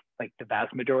 like the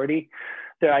vast majority.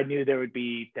 I knew there would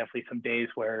be definitely some days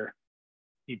where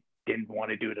you didn't want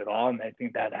to do it at all. And I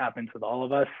think that happens with all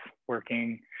of us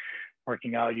working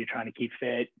out, you're trying to keep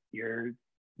fit.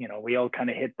 We all kind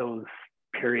of hit those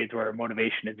periods where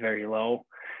motivation is very low.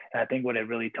 And I think what it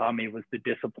really taught me was the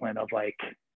discipline of like,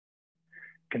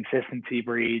 consistency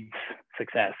breeds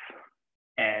success.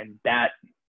 And that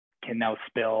can now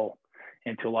spill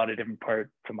into a lot of different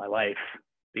parts of my life,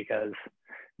 because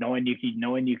knowing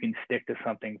you can stick to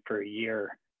something for a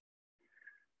year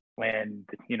when,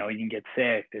 you can get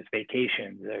sick, there's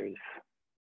vacations, there's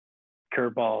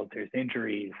curveballs, there's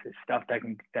injuries, there's stuff that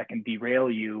can derail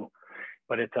you.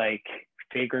 But it's like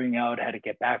figuring out how to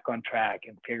get back on track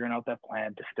and figuring out that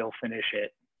plan to still finish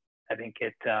it. I think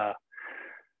it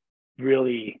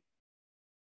really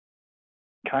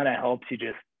kind of helps you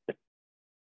just,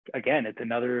 again, it's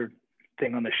another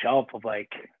thing on the shelf of like,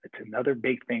 it's another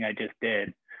big thing I just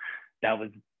did that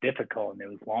was difficult and it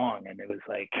was long. And it was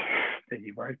like,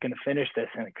 you weren't going to finish this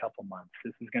in a couple months.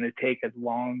 This is going to take a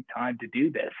long time to do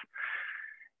this.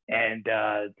 And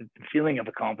the feeling of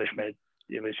accomplishment,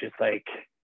 it was just like,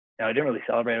 I didn't really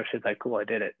celebrate. I was just like, cool, I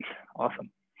did it. Awesome.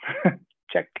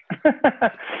 Check.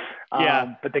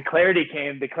 Yeah. But the clarity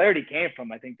came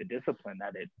from, I think, the discipline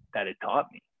that it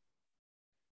taught me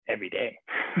every day.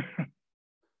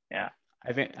 Yeah.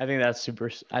 I think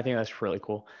that's really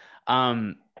cool.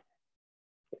 I'm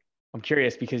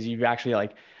curious because you've actually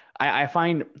like, I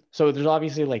find, so there's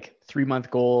obviously like 3-month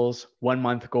goals, 1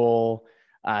 month goal,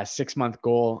 6-month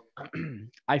goal.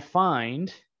 I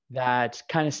find that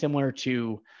kind of similar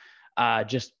to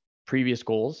just previous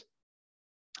goals.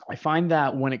 I find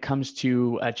that when it comes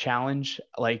to a challenge,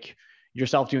 like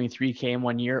yourself doing 3K in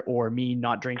 1 year or me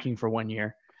not drinking for 1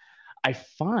 year, I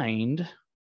find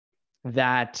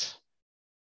that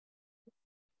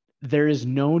there is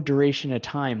no duration of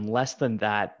time less than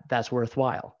that that's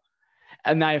worthwhile.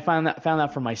 And I found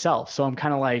that for myself. So I'm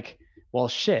kind of like, well,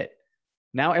 shit.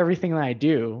 Now everything that I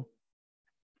do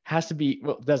has to be,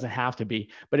 well, it doesn't have to be,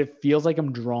 but it feels like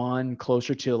I'm drawn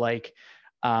closer to like,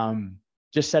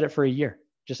 just set it for a year.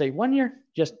 Just say 1 year,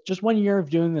 just 1 year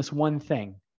of doing this one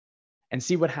thing and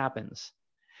see what happens.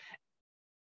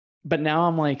 But now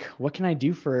I'm like, what can I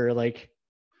do for like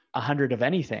 100 of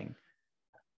anything?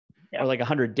 Or like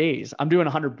 100 days. I'm doing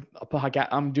 100 podcast.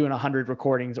 I'm doing 100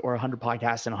 recordings or 100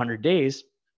 podcasts in 100 days.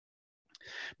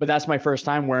 But that's my first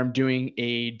time where I'm doing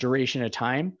a duration of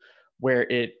time where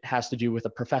it has to do with a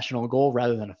professional goal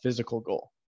rather than a physical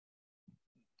goal.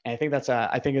 And I think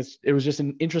it was just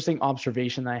an interesting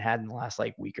observation that I had in the last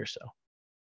like week or so.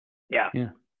 Yeah.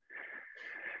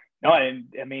 No, I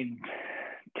mean,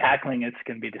 tackling it's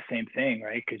going to be the same thing,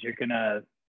 right? Because you're going to,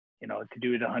 to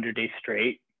do it 100 days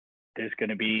straight, there's going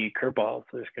to be curveballs.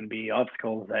 There's going to be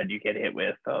obstacles that you get hit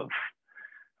with of,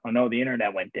 oh no, the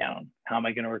internet went down. How am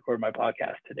I going to record my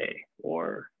podcast today?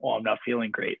 Or, oh, I'm not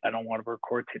feeling great. I don't want to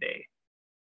record today.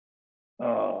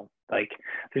 Like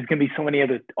there's going to be so many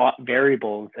other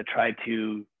variables that try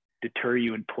to deter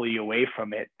you and pull you away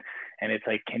from it. And it's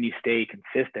like, can you stay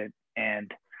consistent?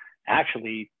 And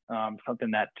actually,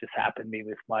 something that just happened to me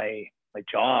with my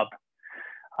job,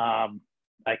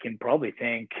 I can probably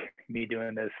thank me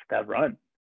doing that run,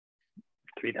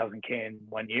 3,000K in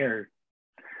 1 year.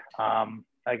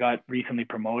 I got recently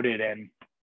promoted, and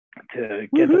to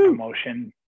get the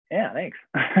promotion, yeah, thanks.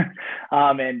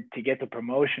 And to get the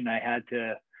promotion, I had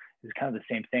to, it was kind of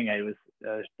the same thing. It was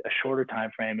a shorter time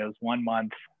frame. It was 1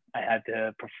 month. I had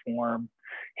to perform,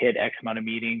 hit X amount of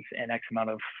meetings and X amount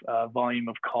of volume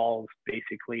of calls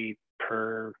basically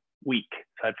per week.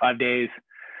 So I had 5 days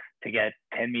to get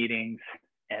 10 meetings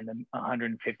and then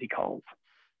 150 calls.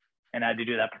 And I had to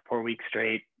do that for 4 weeks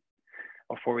straight,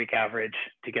 or 4-week average,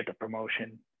 to get the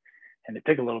promotion. And it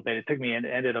took a little bit. It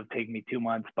ended up taking me 2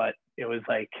 months, but it was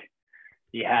like,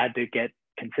 you had to get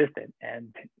consistent.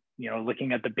 And,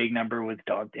 looking at the big number was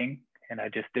daunting. And I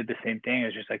just did the same thing. I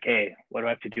was just like, hey, what do I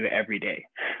have to do every day?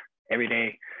 Every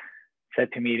day,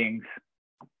 set 2 meetings,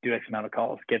 do X amount of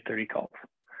calls, get 30 calls.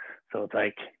 So it's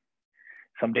like,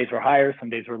 some days were higher, some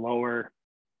days were lower,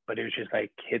 but it was just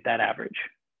like, hit that average.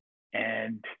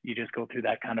 And you just go through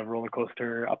that kind of roller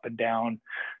coaster up and down.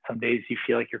 Some days you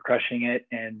feel like you're crushing it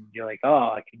and you're like, oh,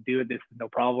 I can do it. This is no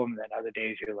problem. And then other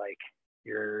days you're like,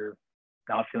 you're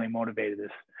not feeling motivated.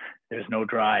 There's no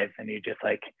drive. And you're just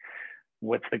like,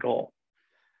 what's the goal?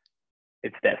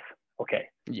 It's this. Okay.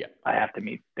 Yeah. I have to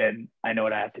meet. Then I know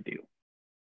what I have to do.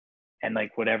 And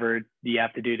like, whatever you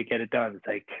have to do to get it done, it's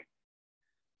like,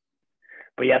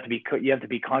 but you have to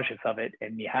be conscious of it,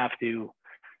 and you have to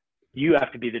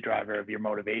be the driver of your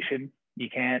motivation. You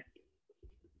can't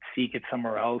seek it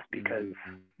somewhere else, because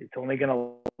it's only going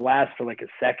to last for like a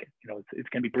second. It's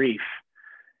going to be brief,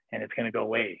 and it's going to go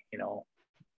away.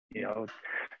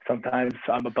 Sometimes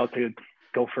I'm about to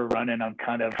go for a run and I'm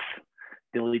kind of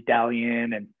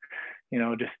dilly-dallying and,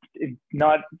 just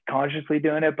not consciously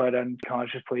doing it, but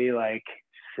unconsciously like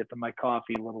sipping my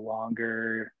coffee a little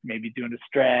longer, maybe doing a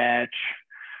stretch.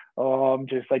 Oh, I'm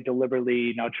just like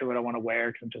deliberately not sure what I want to wear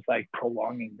because I'm just like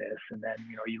prolonging this. And then,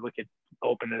 you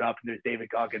open it up and there's David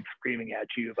Goggins screaming at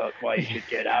you about why you should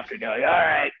get after it. You're like, all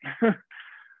right.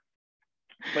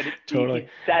 But totally.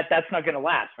 That's not going to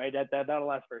last, right? That'll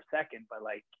last for a second, but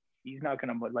like, he's not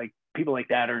going to, like, people like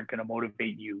that aren't going to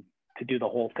motivate you to do the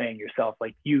whole thing yourself.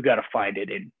 Like, you got to find it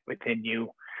within you.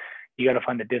 You got to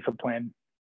find the discipline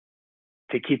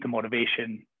to keep the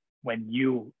motivation when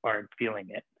you aren't feeling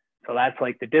it. So that's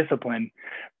like, the discipline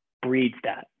breeds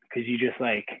that, because you just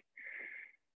like,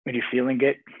 when you're feeling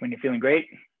great,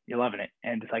 you're loving it.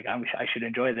 And it's like, I should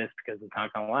enjoy this because it's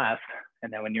not going to last.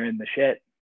 And then when you're in the shit,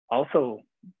 also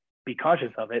be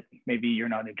conscious of it. Maybe you're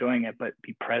not enjoying it, but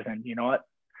be present. You know what?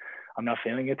 I'm not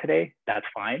feeling it today. That's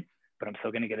fine, but I'm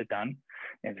still going to get it done,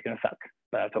 and it's going to suck,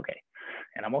 but that's okay.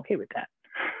 And I'm okay with that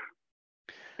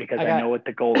because I know what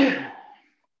the goal is.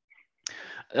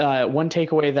 One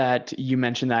takeaway that you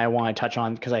mentioned that I want to touch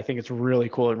on, because I think it's really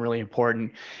cool and really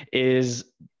important, is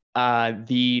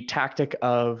the tactic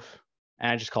of, and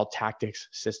I just call it tactics,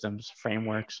 systems,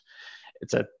 frameworks.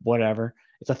 It's a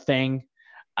thing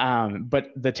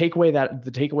But the takeaway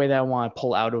that I want to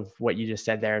pull out of what you just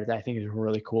said there that I think is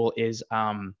really cool is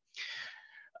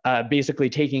basically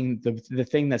taking the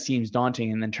thing that seems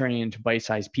daunting and then turning it into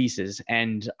bite-sized pieces.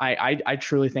 And I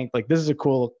truly think like this is a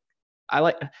cool, I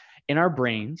like in our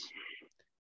brains,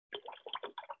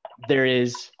 there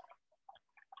is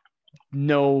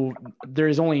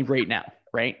only right now,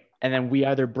 right? And then we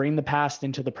either bring the past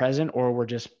into the present or we're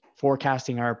just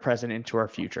forecasting our present into our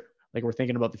future. Like we're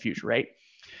thinking about the future, right?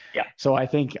 Yeah. So I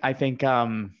think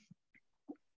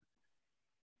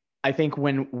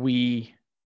when we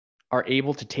are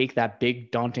able to take that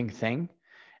big daunting thing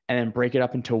and then break it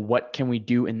up into what can we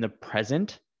do in the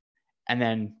present, and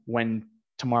then when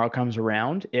tomorrow comes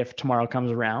around, if tomorrow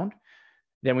comes around,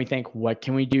 then we think, what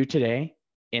can we do today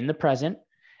in the present?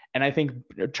 And I think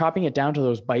chopping it down to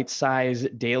those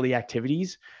bite-sized daily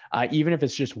activities, even if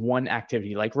it's just one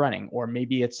activity like running, or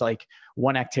maybe it's like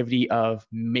one activity of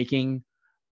making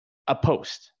a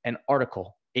post, an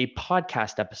article, a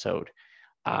podcast episode,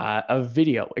 a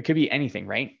video, it could be anything,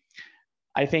 right?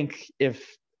 I think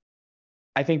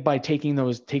by taking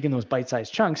those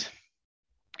bite-sized chunks,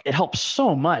 it helps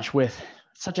so much with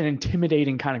such an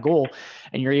intimidating kind of goal,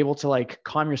 and you're able to like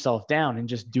calm yourself down and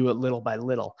just do it little by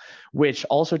little, which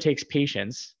also takes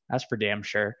patience. That's for damn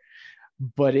sure,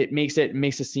 but it makes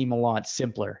it seem a lot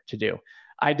simpler to do.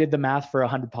 I did the math for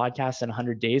 100 podcasts in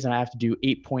 100 days, and I have to do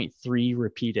 8.3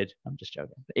 repeated. I'm just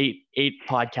joking. Eight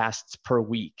podcasts per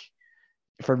week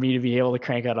for me to be able to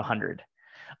crank out 100.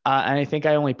 And I think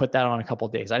I only put that on a couple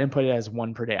of days. I didn't put it as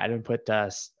one per day. I didn't put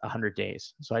 100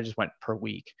 days. So I just went per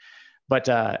week. But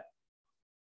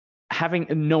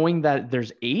knowing that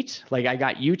there's 8, like I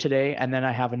got you today, and then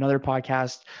I have another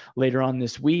podcast later on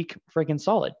this week, freaking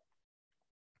solid.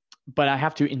 But I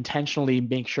have to intentionally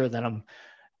make sure that I'm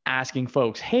asking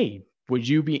folks, hey, would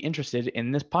you be interested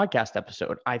in this podcast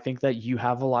episode? I think that you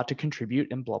have a lot to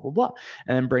contribute and blah, blah, blah,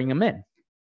 and then bring them in.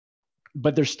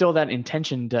 But there's still that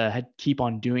intention to keep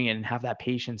on doing it and have that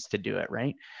patience to do it,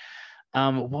 right?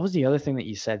 What was the other thing that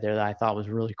you said there that I thought was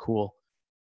really cool?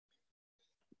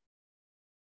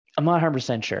 I'm not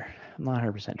 100% sure.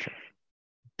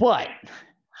 But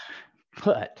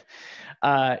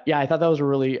yeah, I thought that was a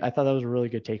really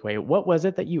good takeaway. What was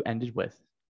it that you ended with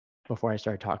before I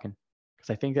started talking? Because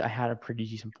I think that I had a pretty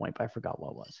decent point, but I forgot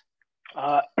what it was.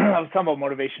 I was talking about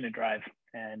motivation and drive.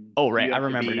 And oh, right. I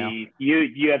remember now.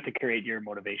 You have to create your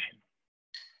motivation.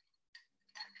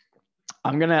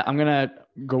 I'm gonna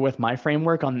go with my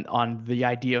framework on the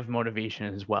idea of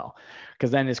motivation as well,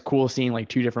 because then it's cool seeing like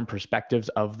 2 different perspectives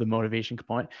of the motivation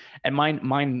component. And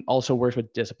mine also works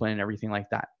with discipline and everything like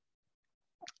that.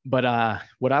 But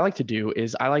what I like to do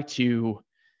is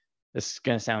this is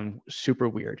gonna sound super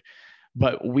weird,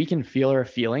 but we can feel our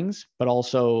feelings, but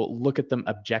also look at them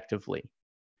objectively.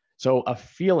 So a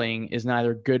feeling is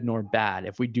neither good nor bad.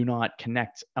 If we do not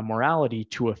connect a morality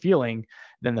to a feeling,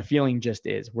 then the feeling just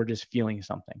is. We're just feeling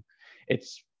something.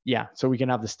 So we can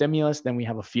have the stimulus, then we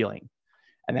have a feeling.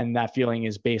 And then that feeling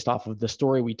is based off of the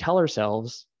story we tell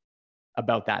ourselves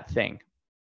about that thing,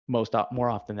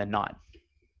 more often than not.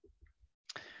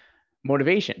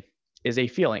 Motivation is a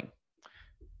feeling.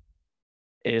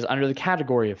 It is under the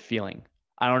category of feeling.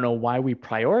 I don't know why we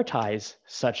prioritize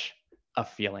such a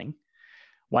feeling.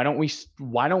 Why don't we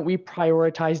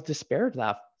prioritize despair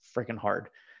that freaking hard?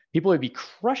 People would be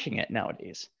crushing it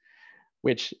nowadays,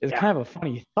 which is kind of a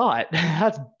funny thought.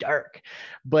 That's dark,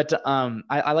 but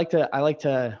I like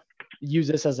to use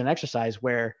this as an exercise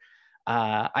where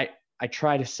I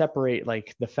try to separate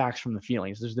like the facts from the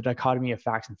feelings. There's the dichotomy of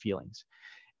facts and feelings,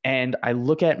 and I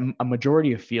look at a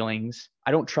majority of feelings.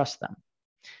 I don't trust them,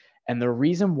 and the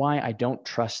reason why I don't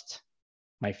trust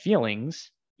my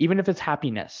feelings, even if it's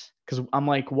happiness, because I'm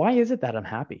like, why is it that I'm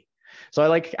happy? So I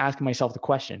like asking myself the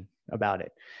question about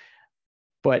it.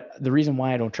 But the reason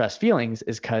why I don't trust feelings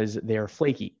is because they're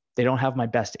flaky. They don't have my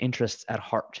best interests at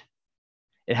heart.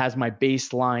 It has my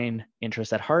baseline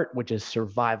interest at heart, which is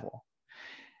survival.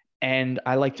 And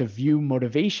I like to view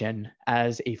motivation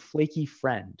as a flaky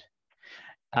friend.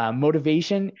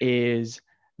 Motivation is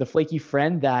the flaky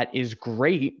friend that is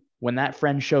great when that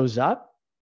friend shows up,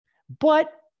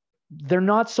 but they're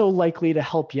not so likely to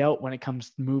help you out when it comes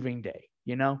to moving day.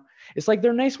 You know, it's like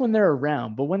they're nice when they're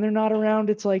around, but when they're not around,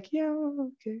 it's like, yeah,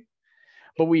 okay.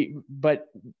 But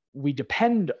we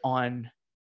depend on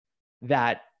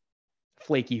that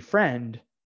flaky friend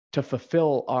to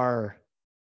fulfill our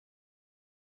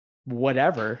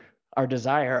whatever, our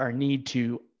desire, our need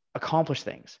to accomplish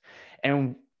things.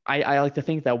 And I like to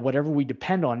think that whatever we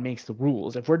depend on makes the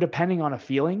rules. If we're depending on a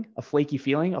flaky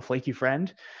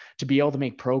friend to be able to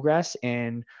make progress,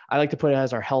 and I like to put it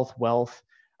as our health, wealth,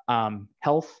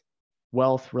 health,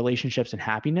 wealth, relationships, and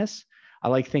happiness. I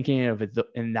like thinking of it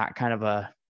in that kind of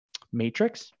a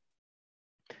matrix.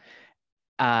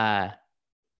 And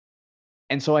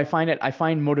so I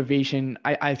find motivation.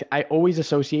 I always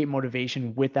associate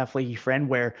motivation with that flaky friend,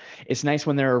 where it's nice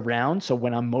when they're around. So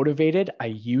when I'm motivated, I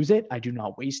use it. I do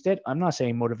not waste it. I'm not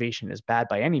saying motivation is bad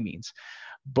by any means,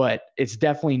 but it's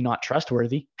definitely not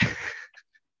trustworthy.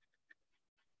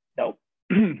 Nope.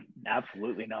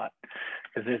 Absolutely not.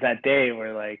 Because there's that day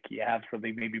where like you have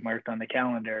something maybe marked on the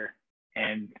calendar,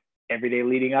 and every day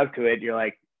leading up to it, you're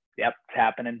like, yep, it's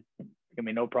happening. It's gonna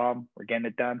be no problem. We're getting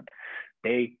it done.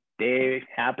 Day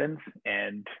happens,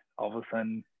 and all of a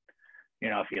sudden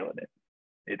you're not feeling it.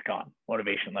 It's gone.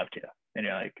 Motivation left you, and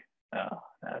you're like, oh,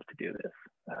 I have to do this.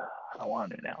 I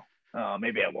want to now.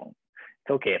 Maybe I won't.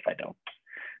 It's okay if I don't.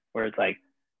 Where it's like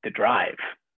the drive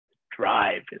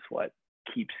is what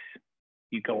keeps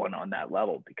you going on that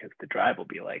level, because the drive will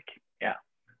be like, yeah,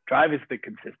 drive is the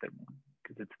consistent one,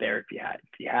 because it's there. If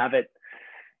you have it,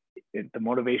 the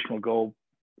motivation will go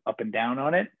up and down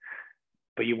on it,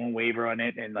 but you won't waver on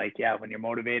it. And like, yeah, when you're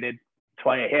motivated, that's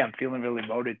why, hey, I'm feeling really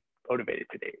motivated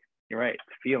today. You're right,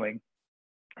 it's feeling,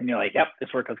 and you're like, yep,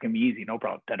 this workout's gonna be easy, no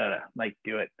problem, like,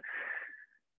 do it.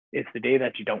 It's the day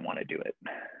that you don't want to do it,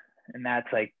 and that's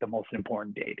like the most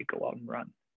important day to go out and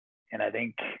run. And I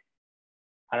think,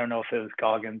 I don't know if it was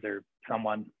Goggins or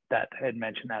someone that had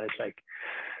mentioned that, it's like,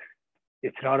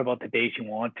 it's not about the days you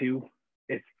want to,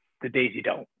 it's the days you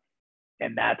don't.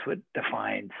 And that's what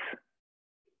defines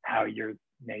how you're,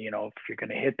 you know, if you're going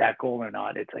to hit that goal or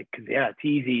not. It's like, because yeah, it's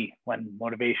easy when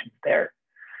motivation's there.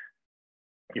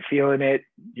 You're feeling it,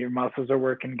 your muscles are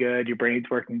working good, your brain's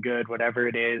working good, whatever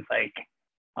it is. Like,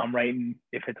 I'm writing,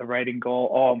 if it's a writing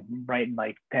goal, I'm writing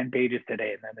like 10 pages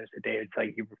today. And then there's a day it's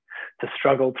like it's a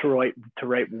struggle to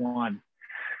write one.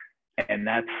 And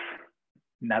that's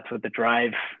what the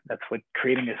drive, that's what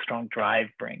creating a strong drive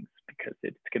brings, because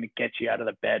it's going to get you out of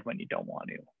the bed when you don't want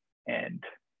to. And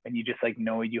when you just like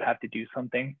know you have to do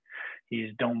something, you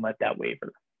just don't let that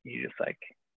waver. You just like,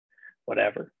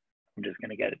 whatever, I'm just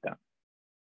going to get it done.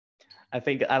 I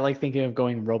think I like thinking of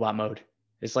going robot mode.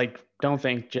 It's like, don't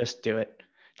think, just do it.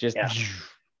 Just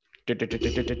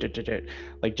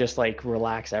like, just like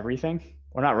relax everything,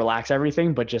 or not relax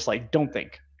everything, but just like, don't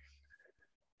think.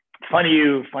 Funny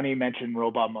you mentioned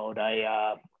robot mode.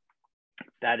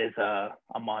 That is a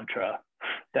mantra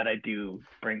that I do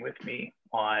bring with me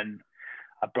on.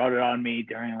 I brought it on me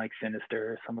during like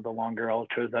Sinister, some of the longer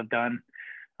ultras I've done,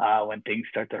 when things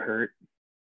start to hurt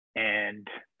and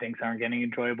things aren't getting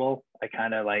enjoyable. I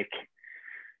kind of like,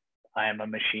 I am a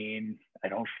machine. I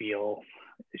don't feel.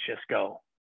 It's just go,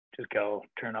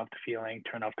 turn off the feeling,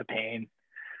 turn off the pain,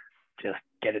 just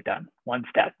get it done. One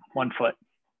step, 1 foot.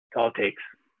 That's all it takes.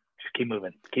 Just keep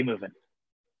moving.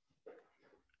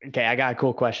 Okay, I got a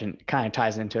cool question. Kind of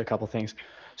ties into a couple things.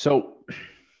 So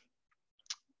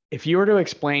if you were to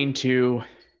explain to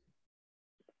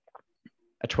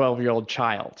a 12-year-old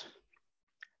child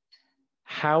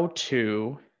how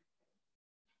to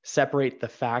separate the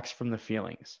facts from the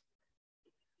feelings,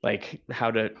 like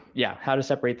how to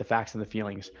separate the facts and the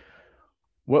feelings,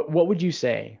 what would you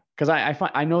say? Because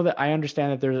I know that I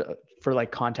understand that there's, for like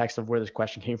context of where this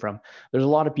question came from, there's a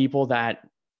lot of people that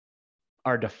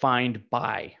are defined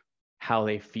by how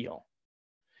they feel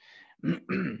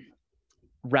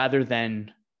rather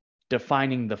than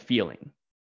defining the feeling.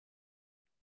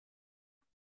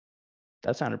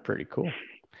 That sounded pretty cool.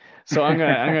 So I'm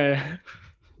gonna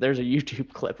there's a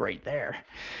YouTube clip right there.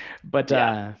 But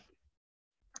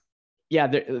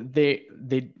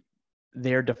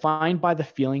they're defined by the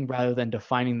feeling rather than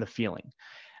defining the feeling.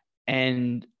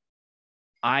 And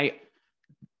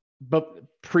but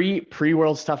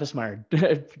pre-World's Toughest Mudder,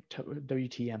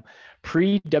 WTM,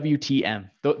 pre-WTM.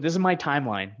 This is my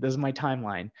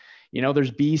timeline. You know,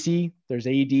 there's BC, there's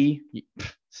AD,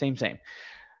 same.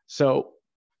 So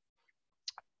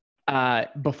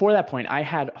before that point, I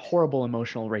had horrible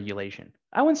emotional regulation.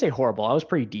 I wouldn't say horrible. I was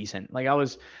pretty decent. Like I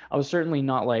was certainly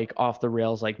not like off the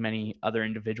rails like many other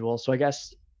individuals. So I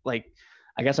guess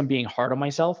I'm being hard on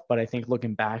myself, but I think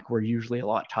looking back, we're usually a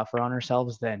lot tougher on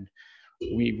ourselves than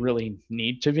we really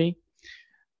need to be.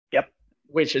 Yep.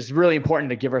 Which is really important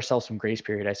to give ourselves some grace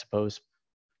period, I suppose.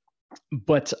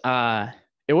 But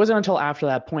it wasn't until after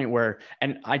that point where,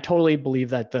 and I totally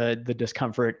believe that the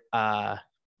discomfort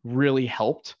really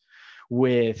helped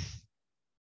with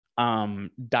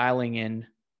dialing in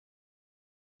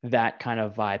that kind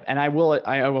of vibe. And I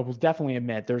will definitely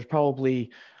admit there's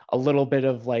probably a little bit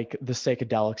of like the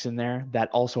psychedelics in there that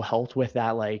also helped with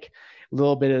that, like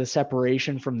little bit of the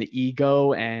separation from the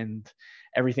ego and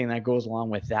everything that goes along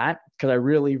with that. Cause I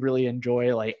really, really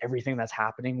enjoy like everything that's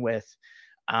happening with,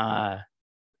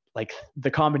 like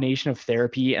the combination of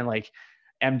therapy and like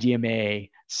MDMA,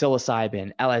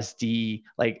 psilocybin, LSD,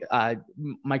 like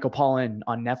Michael Pollan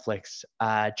on Netflix,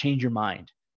 Change Your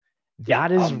Mind. Yeah,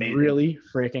 That is amazing. really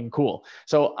freaking cool.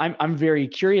 So I'm very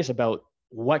curious about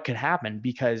what could happen,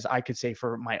 because I could say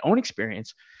for my own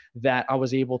experience that I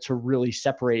was able to really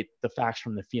separate the facts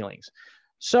from the feelings.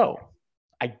 So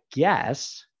I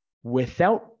guess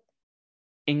without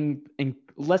in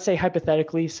let's say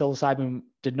hypothetically psilocybin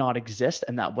did not exist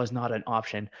and that was not an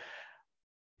option.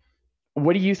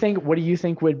 What do you think?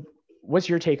 What's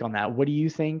your take on that? What do you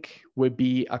think would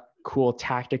be a cool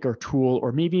tactic or tool,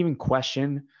 or maybe even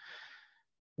question?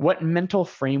 What mental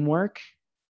framework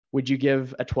would you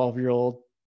give a 12-year-old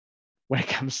when it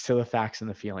comes to the facts and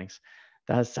the feelings?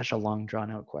 That is such a long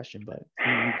drawn out question, but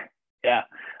yeah.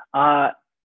 I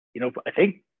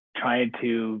think trying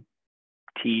to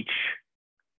teach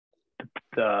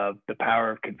the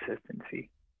power of consistency.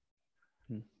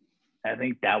 I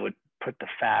think that would put the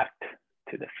fact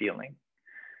to the feeling.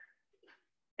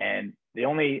 And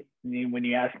when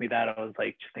you asked me that, I was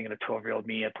like just thinking of 12-year-old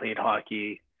me. I played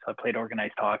hockey. So I played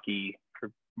organized hockey for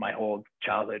my whole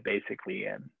childhood, basically.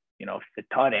 And, if it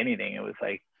taught anything, it was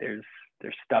like, there's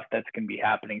stuff that's going to be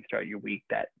happening throughout your week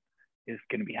that is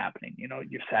going to be happening.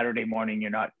 Your Saturday morning,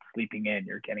 you're not sleeping in,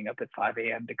 you're getting up at 5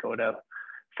 a.m. to go to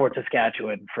Fort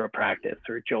Saskatchewan for a practice,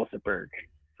 or Josephburg.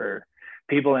 For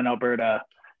people in Alberta,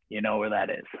 you know where that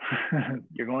is.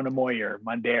 You're going to Moyer,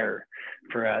 Mundare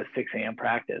for a 6 a.m.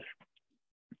 practice.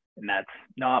 And that's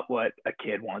not what a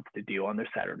kid wants to do on their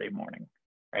Saturday morning,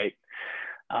 right?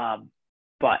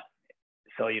 But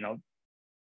so,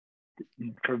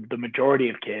 for the majority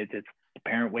of kids, it's the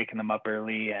parent waking them up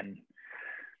early and,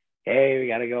 hey, we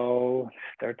got to go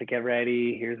start to get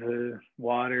ready. Here's the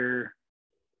water,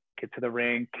 get to the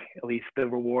rink. At least the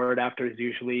reward after is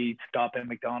usually stop at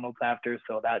McDonald's after.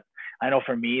 So that, I know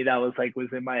for me, that was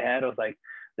in my head. I was like,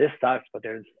 this sucks, but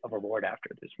there's a reward after.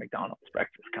 There's McDonald's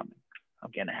breakfast coming. I'm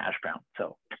getting a hash brown.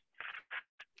 So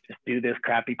just do this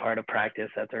crappy part of practice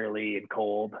that's early and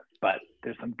cold, but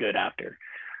there's some good after.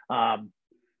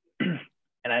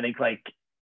 And I think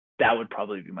that would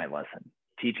probably be my lesson,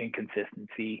 teaching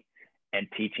consistency and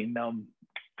teaching them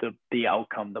the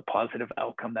outcome, the positive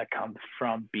outcome that comes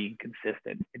from being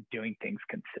consistent and doing things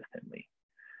consistently,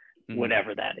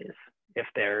 whatever that is. If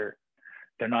they're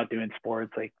not doing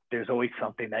sports, there's always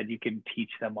something that you can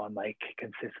teach them on,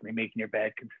 consistently making your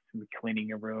bed, consistently cleaning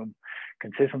your room,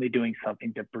 consistently doing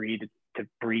something to breed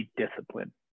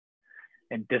discipline.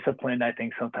 And discipline, I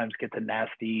think, sometimes gets a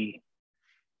nasty,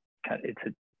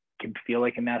 can feel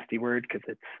like a nasty word, because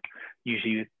it's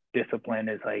usually discipline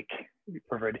is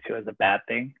reverted to as a bad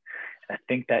thing. And I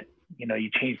think that, you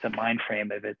change the mind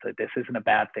frame of it. So this isn't a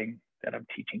bad thing that I'm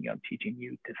teaching you. I'm teaching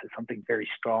you, this is something very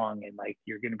strong. And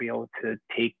you're going to be able to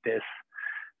take this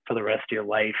for the rest of your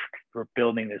life. We're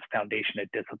building this foundation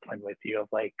of discipline with you of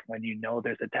when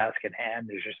there's a task at hand,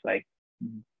 there's just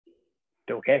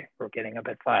okay, we're getting up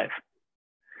at 5.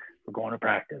 We're going to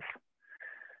practice.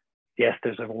 Yes,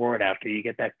 there's a reward after. You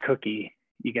get that cookie.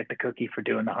 You get the cookie for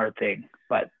doing the hard thing,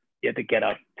 but you have to get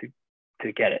up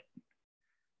to get it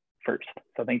first.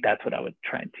 So I think that's what I would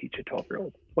try and teach a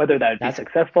 12-year-old. Whether that would be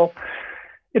successful,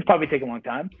 it'd probably take a long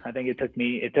time. I think it took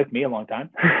me a long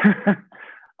time.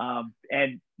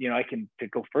 And I can to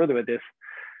go further with this.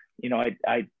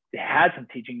 I had some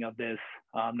teaching of this,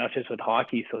 not just with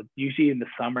hockey. So usually in the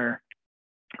summer,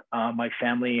 my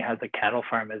family has a cattle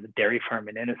farm, as a dairy farm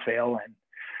in Innisfail, and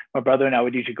my brother and I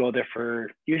would usually go there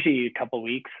for usually a couple of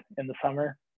weeks in the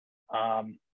summer.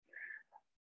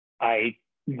 I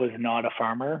was not a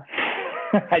farmer.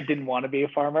 I didn't want to be a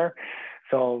farmer.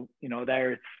 So,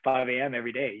 there it's 5 a.m.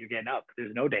 every day. You're getting up.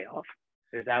 There's no day off.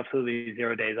 There's absolutely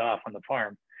 0 days off on the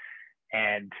farm.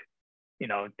 And,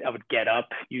 I would get up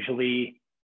usually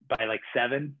by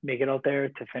 7, make it out there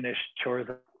to finish chores.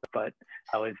 But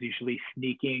I was usually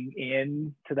sneaking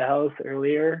in to the house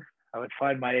earlier. I would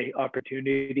find my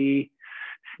opportunity,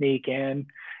 sneak in,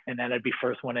 and then I'd be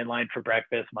first one in line for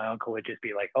breakfast. My uncle would just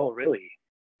be like, "Oh, really?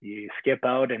 You skip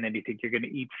out and then you think you're going to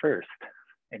eat first?"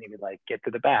 And he would get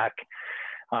to the back.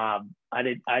 I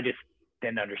just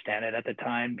didn't understand it at the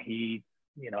time. He,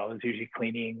 I was usually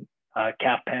cleaning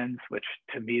calf pens, which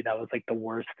to me, that was the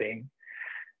worst thing.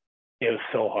 It was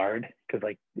so hard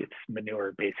because it's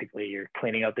manure. Basically, you're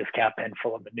cleaning out this calf pen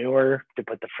full of manure to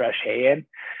put the fresh hay in.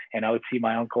 And I would see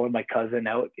my uncle and my cousin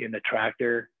out in the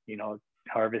tractor,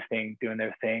 harvesting, doing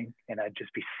their thing. And I'd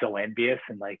just be so envious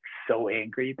and so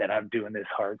angry that I'm doing this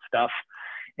hard stuff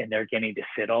and they're getting to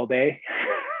sit all day.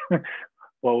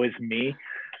 woe is me.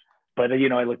 But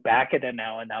I look back at it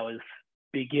now, and that was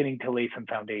beginning to lay some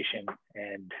foundation,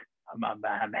 and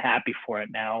I'm happy for it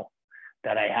now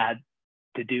that I had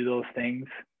to do those things,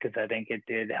 because I think it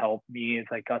did help me as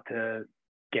I got to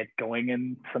get going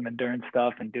in some endurance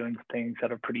stuff and doing things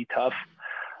that are pretty tough.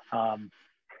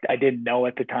 I didn't know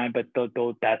at the time, but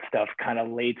that stuff kind of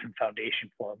laid some foundation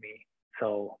for me.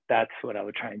 So that's what I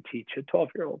would try and teach a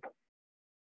 12-year-old.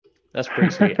 That's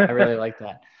pretty sweet. I really like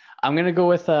that. I'm going to go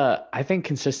with, I think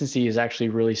consistency is actually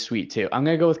really sweet too. I'm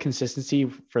going to go with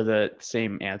consistency for the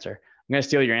same answer. I'm going to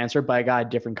steal your answer, but I got a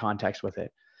different context with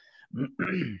it.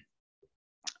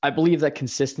 I believe that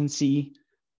consistency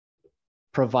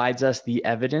provides us the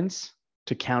evidence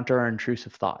to counter our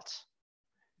intrusive thoughts.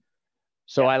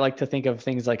 So I like to think of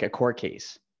things like a court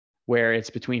case where it's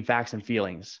between facts and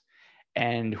feelings,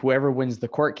 and whoever wins the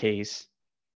court case,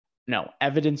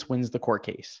 evidence wins the court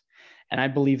case. And I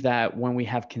believe that when we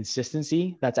have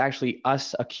consistency, that's actually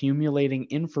us accumulating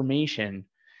information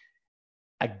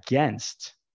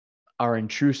against our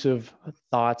intrusive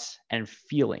thoughts and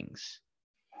feelings.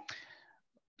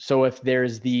 So if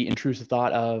there's the intrusive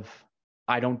thought of,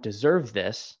 I don't deserve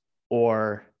this,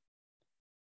 or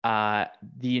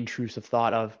the intrusive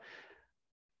thought of,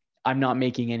 I'm not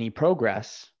making any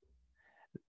progress,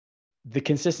 the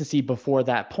consistency before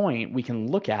that point, we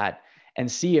can look at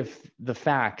and see if the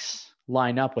facts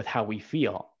line up with how we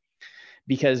feel.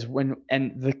 Because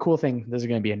and the cool thing, this is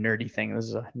going to be a nerdy thing. This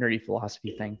is a nerdy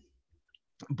philosophy thing,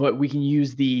 but we can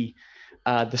use the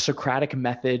Socratic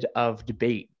method of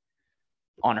debate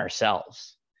on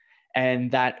ourselves.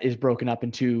 And that is broken up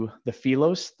into the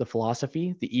philos, the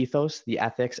philosophy, the ethos, the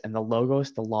ethics, and the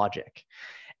logos, the logic.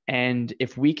 And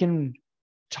if we can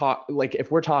talk, like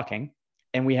if we're talking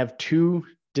and we have two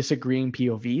disagreeing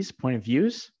POVs, point of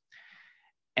views,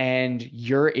 and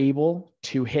you're able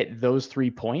to hit those 3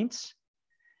 points,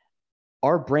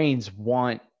 our brains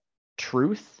want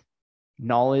truth,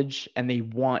 knowledge, and they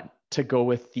want to go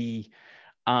with the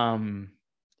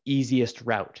easiest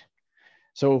route.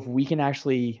 So if we can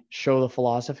actually show the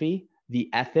philosophy, the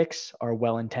ethics are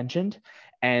well-intentioned,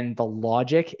 and the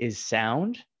logic is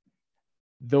sound,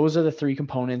 those are the 3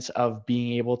 components of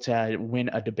being able to win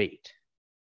a debate.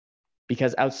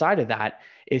 Because outside of that,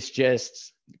 it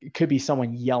could be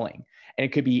someone yelling, and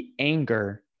it could be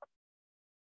anger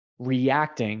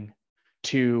reacting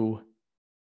to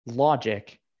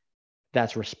logic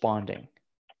that's responding.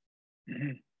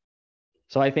 Mm-hmm.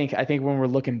 So I think when we're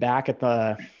looking back at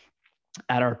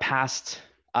our past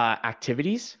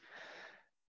activities,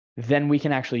 then we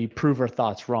can actually prove our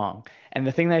thoughts wrong. And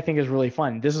the thing that I think is really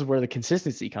fun, this is where the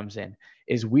consistency comes in,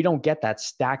 is we don't get that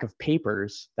stack of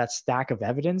papers, that stack of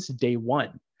evidence day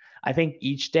one. I think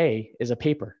each day is a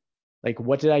paper. Like,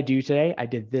 what did I do today? I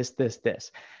did this, this,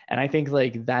 this. And I think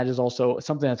like that is also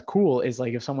something that's cool, is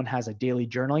like if someone has a daily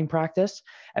journaling practice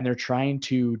and they're trying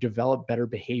to develop better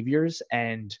behaviors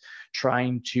and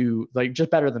trying to like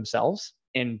just better themselves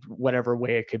in whatever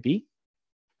way it could be,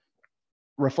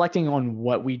 reflecting on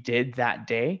what we did that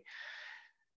day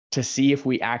to see if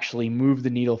we actually move the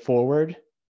needle forward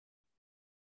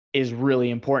is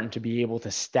really important, to be able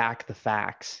to stack the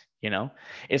facts.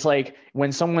 It's like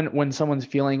when someone's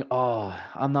feeling, oh,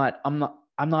 I'm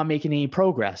not making any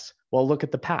progress. Well, look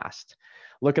at the past.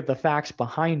 Look at the facts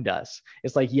behind us.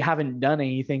 It's like you haven't done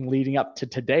anything leading up to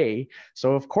today.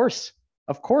 So of course,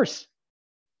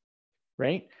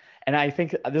 right? And I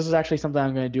think this is actually something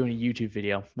I'm going to do in a YouTube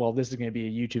video. Well, this is going to be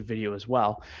a YouTube video as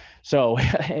well. So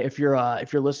if you're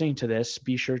listening to this,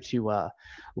 be sure to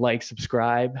like,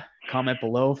 subscribe, comment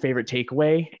below, favorite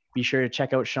takeaway. Be sure to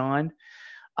check out Shaun.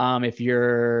 If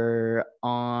you're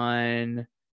on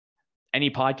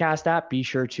any podcast app, be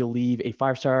sure to leave a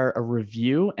 5-star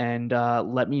review and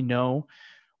let me know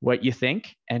what you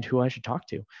think and who I should talk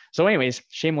to. So anyways,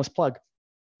 shameless plug.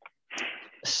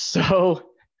 So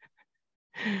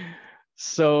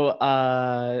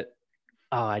I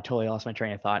totally lost my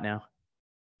train of thought now.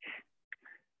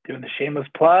 Doing the shameless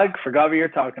plug, forgot what you're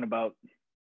talking about.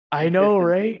 I know,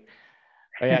 right?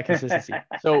 Oh yeah, consistency.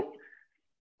 So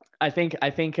I think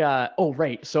oh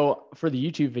right. So for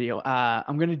the YouTube video,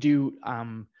 I'm gonna do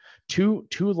two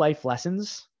life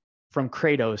lessons from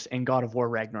Kratos in God of War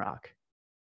Ragnarok.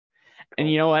 And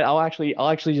you know what? I'll actually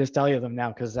just tell you them now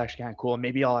because it's actually kind of cool. And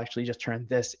maybe I'll actually just turn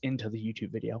this into the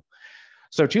YouTube video.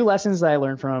 So 2 lessons that I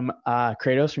learned from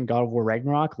Kratos from God of War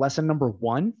Ragnarok. Lesson number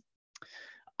 1,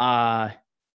 to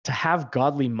have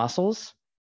godly muscles,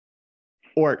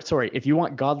 if you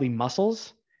want godly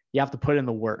muscles, you have to put in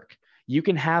the work. You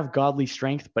can have godly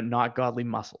strength, but not godly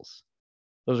muscles.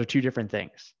 Those are 2 different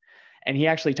things. And he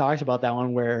actually talks about that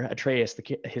one where Atreus,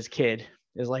 his kid,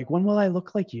 is like, when will I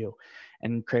look like you?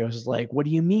 And Kratos is like, what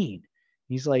do you mean?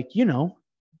 He's like,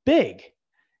 big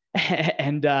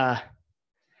and or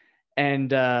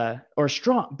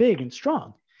strong, big and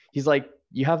strong. He's like,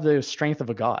 you have the strength of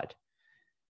a god.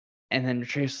 And then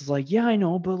Trace is like, yeah, I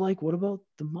know, but like, what about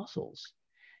the muscles?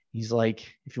 He's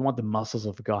like, if you want the muscles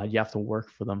of a god, you have to work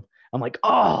for them. I'm like,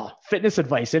 oh, fitness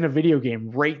advice in a video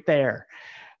game right there.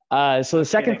 So the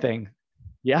second thing,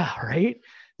 yeah, right.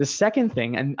 The second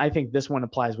thing, and I think this one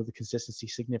applies with the consistency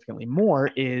significantly more,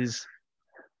 is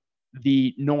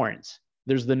the Norns.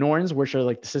 There's the Norns, which are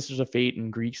like the sisters of fate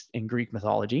in Greek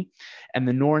mythology, and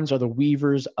the Norns are the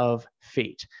weavers of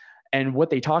fate. And what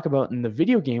they talk about in the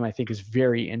video game, I think, is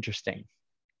very interesting.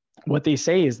 What they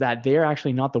say is that they're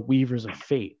actually not the weavers of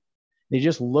fate. They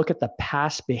just look at the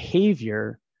past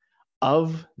behavior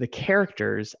of the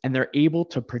characters and they're able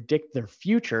to predict their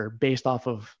future based off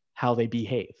of how they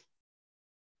behave.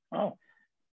 Oh.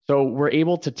 So we're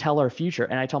able to tell our future.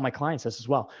 And I tell my clients this as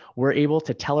well. We're able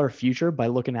to tell our future by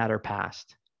looking at our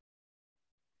past.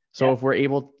 So yeah.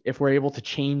 if we're able to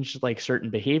change like certain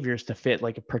behaviors to fit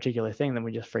like a particular thing, then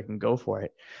we just freaking go for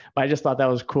it. But I just thought that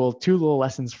was cool. 2 little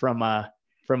lessons from a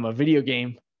video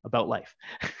game about life.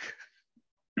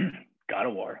 God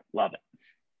of War. Love it.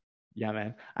 Yeah,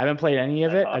 man. I haven't played any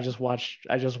of it. Awesome.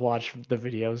 I just watch the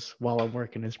videos while I'm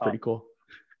working. It's pretty cool.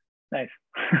 Nice.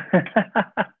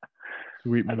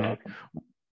 Sweet, man. Awesome.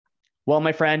 Well,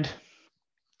 my friend,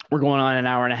 we're going on an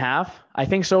hour and a half. I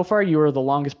think so far you are the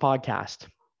longest podcast.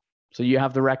 So you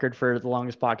have the record for the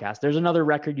longest podcast. There's another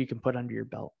record you can put under your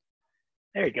belt.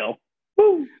 There you go.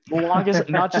 Woo. The longest,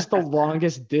 not just the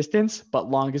longest distance, but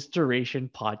longest duration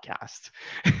podcast.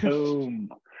 Boom.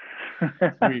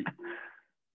 Sweet.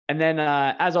 And then,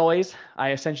 as always,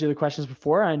 I sent you the questions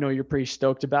before. I know you're pretty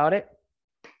stoked about it.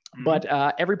 Mm-hmm. But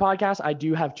every podcast, I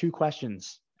do have 2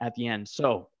 questions at the end.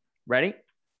 So, ready?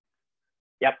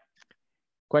 Yep.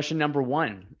 Question number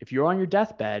 1. If you're on your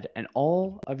deathbed and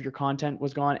all of your content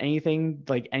was gone, anything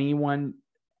like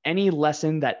any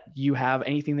lesson that you have,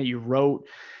 anything that you wrote,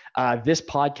 this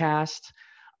podcast,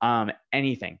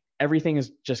 anything, everything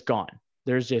is just gone.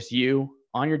 There's just you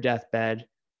on your deathbed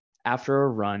after a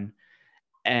run.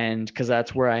 And because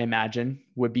that's where I imagine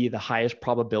would be the highest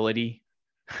probability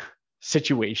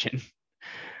situation,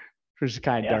 which is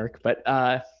kind of dark. But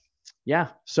yeah,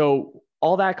 so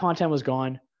all that content was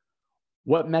gone.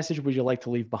 What message would you like to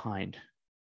leave behind?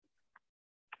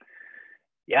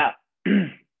 Yeah,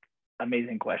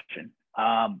 amazing question.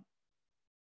 I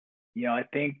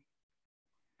think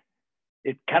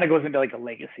it kind of goes into like a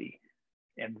legacy.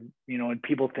 And, when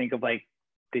people think of like,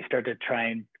 they start to try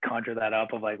and conjure that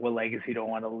up of like, what legacy do I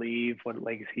want to leave? What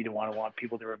legacy do I want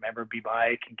people to remember me by?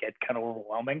 It can get kind of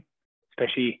overwhelming,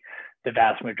 especially the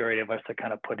vast majority of us are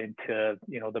kind of put into,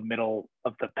 the middle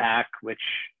of the pack, which,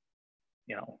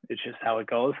 it's just how it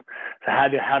goes. So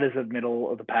how does a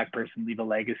middle of the pack person leave a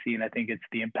legacy? And I think it's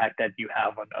the impact that you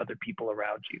have on other people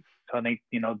around you. So I think,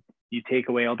 you take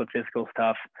away all the physical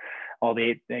stuff, all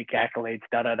the accolades,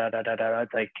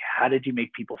 It's like, how did you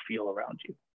make people feel around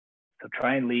you? So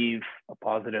try and leave a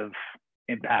positive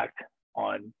impact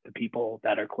on the people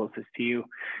that are closest to you.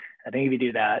 I think if you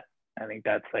do that, I think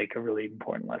that's like a really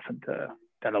important lesson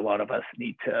that a lot of us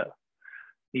need to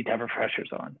have refreshers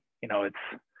on. It's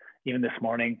even this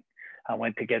morning, I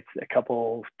went to get a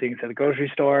couple things at the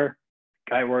grocery store.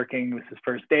 Guy working, it was his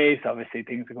first day, so obviously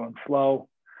things are going slow.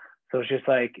 So it's just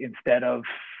like, instead of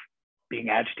being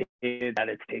agitated that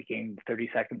it's taking 30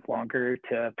 seconds longer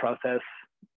to process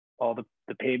all the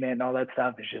payment and all that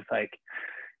stuff, it's just like,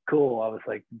 cool. I was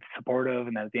like supportive,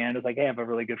 and then at the end, I was like, hey, I have a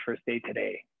really good first day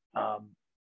today.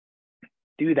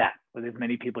 Do that with as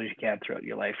many people as you can throughout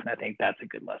your life, and I think that's a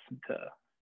good lesson to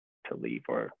leave,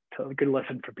 or a good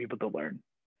lesson for people to learn.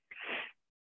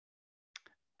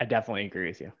 I definitely agree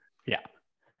with you. Yeah.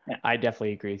 I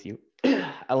definitely agree with you.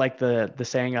 I like the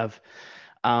saying of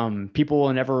people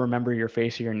will never remember your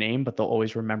face or your name, but they'll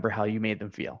always remember how you made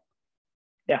them feel.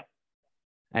 Yeah.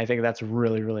 I think that's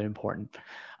really, really important.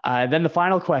 Then the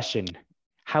final question,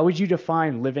 how would you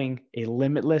define living a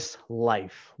limitless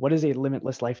life? What is a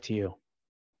limitless life to you?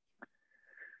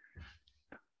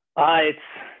 It's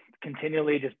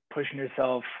continually just pushing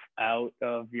yourself out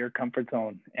of your comfort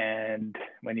zone. And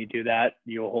when you do that,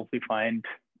 you'll hopefully find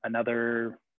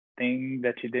another thing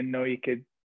that you didn't know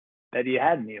that you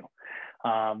had in you.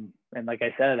 And like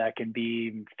I said, that can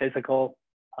be physical.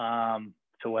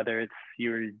 So whether it's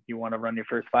you want to run your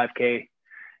first 5K,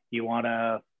 you want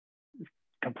to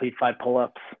complete 5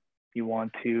 pull-ups, you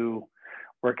want to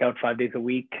work out 5 days a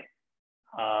week,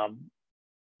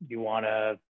 you want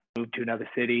to move to another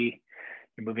city,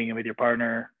 you're moving in with your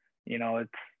partner, it's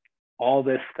all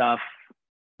this stuff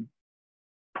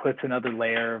puts another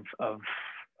layer of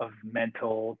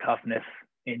mental toughness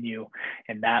in you,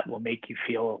 and that will make you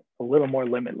feel a little more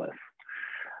limitless.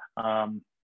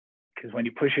 Because when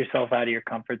you push yourself out of your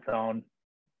comfort zone,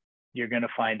 you're going to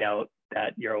find out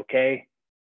that you're okay.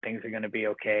 Things are going to be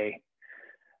okay.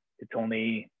 It's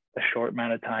only a short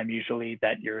amount of time usually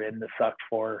that you're in the suck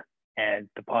for, and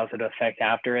the positive effect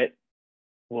after it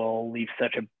will leave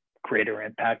such a greater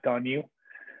impact on you.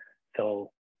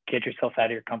 So get yourself out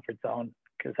of your comfort zone,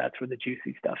 because that's where the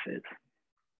juicy stuff is.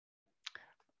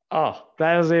 Oh,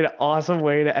 that is an awesome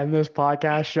way to end this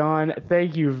podcast, Shaun.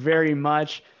 Thank you very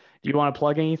much. Do you want to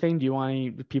plug anything? Do you want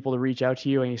any people to reach out to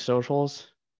you? Any socials?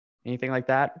 Anything like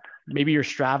that? Maybe your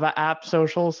Strava app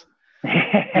socials?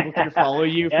 People can follow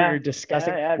you for your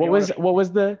disgusting. What was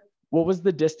the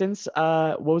distance?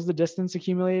 What was the distance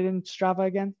accumulated in Strava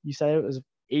again? You said it was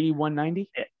 8190?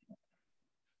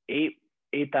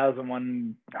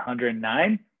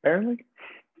 8,109 apparently.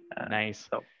 Nice.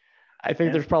 So, I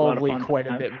think there's probably quite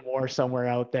a bit more somewhere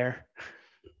out there.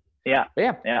 Yeah.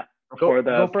 Before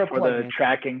the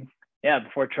tracking. Yeah,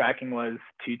 before tracking was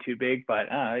too big, but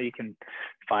you can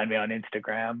find me on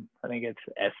Instagram. I think it's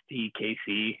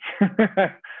SDKC.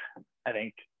 I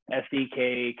think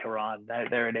SDK Caron.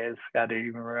 There it is. Got to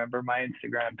even remember my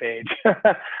Instagram page.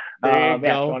 There you go. If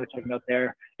you want to check me out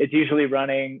there. It's usually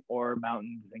running or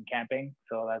mountains and camping.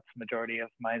 So that's the majority of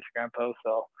my Instagram posts.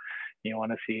 So you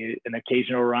want to see an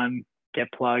occasional run,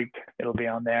 get plugged, it'll be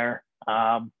on there.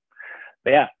 But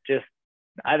yeah,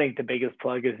 I think the biggest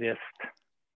plug is just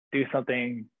do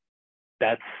something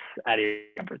that's out of your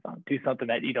comfort zone. Do something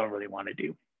that you don't really want to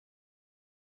do.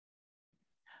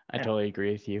 I totally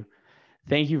agree with you.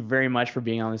 Thank you very much for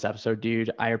being on this episode, dude.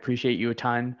 I appreciate you a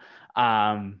ton.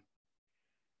 And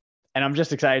I'm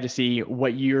just excited to see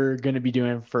what you're going to be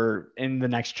doing in the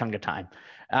next chunk of time.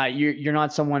 You're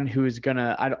not someone who is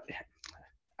gonna,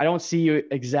 I don't see you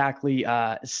exactly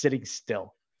sitting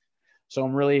still. So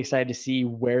I'm really excited to see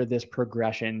where this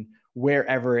progression,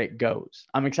 wherever it goes.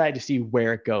 I'm excited to see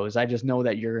where it goes. I just know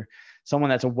that you're someone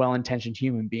that's a well-intentioned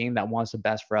human being that wants the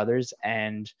best for others.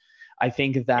 And I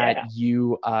think that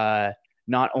you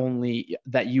not only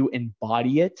that you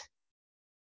embody it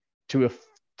to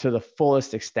the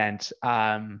fullest extent.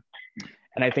 And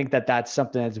I think that that's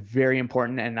something that's very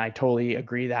important. And I totally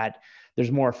agree that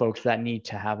there's more folks that need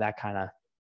to have that kind of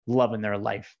love in their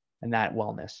life and that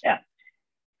wellness. Yeah.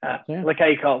 Like how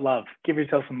you call it love. Give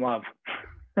yourself some love.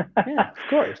 Yeah, of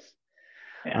course.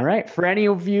 Yeah. All right. For any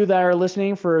of you that are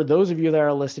listening, for those of you that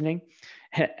are listening,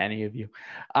 any of you,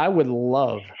 I would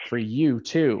love for you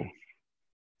to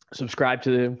subscribe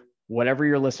to whatever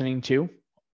you're listening to,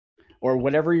 or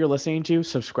whatever you're listening to,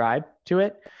 subscribe to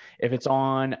it. If it's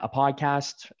on a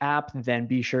podcast app, then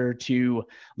be sure to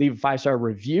leave a 5-star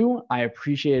review. I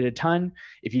appreciate it a ton.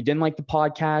 If you didn't like the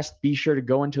podcast, be sure to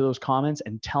go into those comments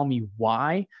and tell me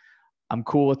why. I'm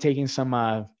cool with taking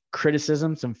some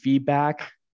criticism, some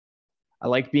feedback. I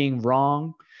like being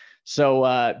wrong.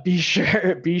 So be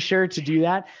sure to do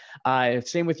that.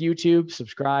 Same with YouTube,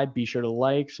 subscribe, be sure to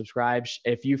like, subscribe.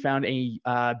 If you found any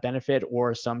benefit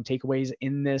or some takeaways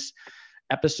in this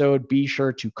episode, be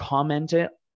sure to comment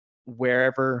it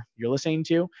wherever you're listening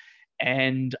to.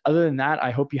 And other than that,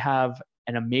 I hope you have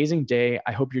an amazing day.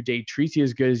 I hope your day treats you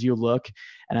as good as you look.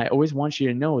 And I always want you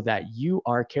to know that you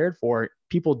are cared for.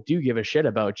 People do give a shit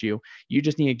about you. You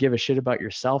just need to give a shit about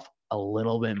yourself a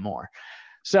little bit more.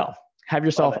 So have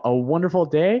yourself a wonderful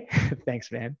day.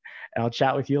 Thanks, man. And I'll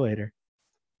chat with you later.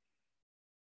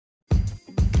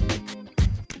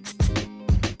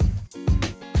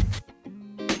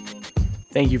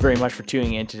 Thank you very much for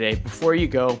tuning in today. Before you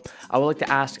go, I would like to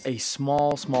ask a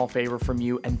small favor from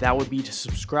you, and that would be to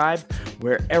subscribe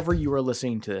wherever you are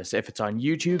listening to this. If it's on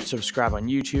YouTube, subscribe on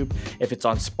YouTube. If it's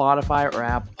on Spotify or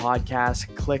Apple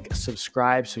Podcasts, click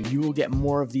subscribe so you will get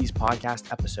more of these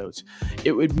podcast episodes.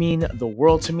 It would mean the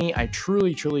world to me. I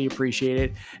truly appreciate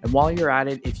it. And while you're at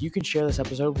it, if you can share this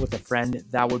episode with a friend,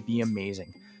 that would be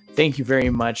amazing. Thank you very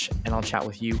much, and I'll chat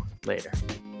with you later.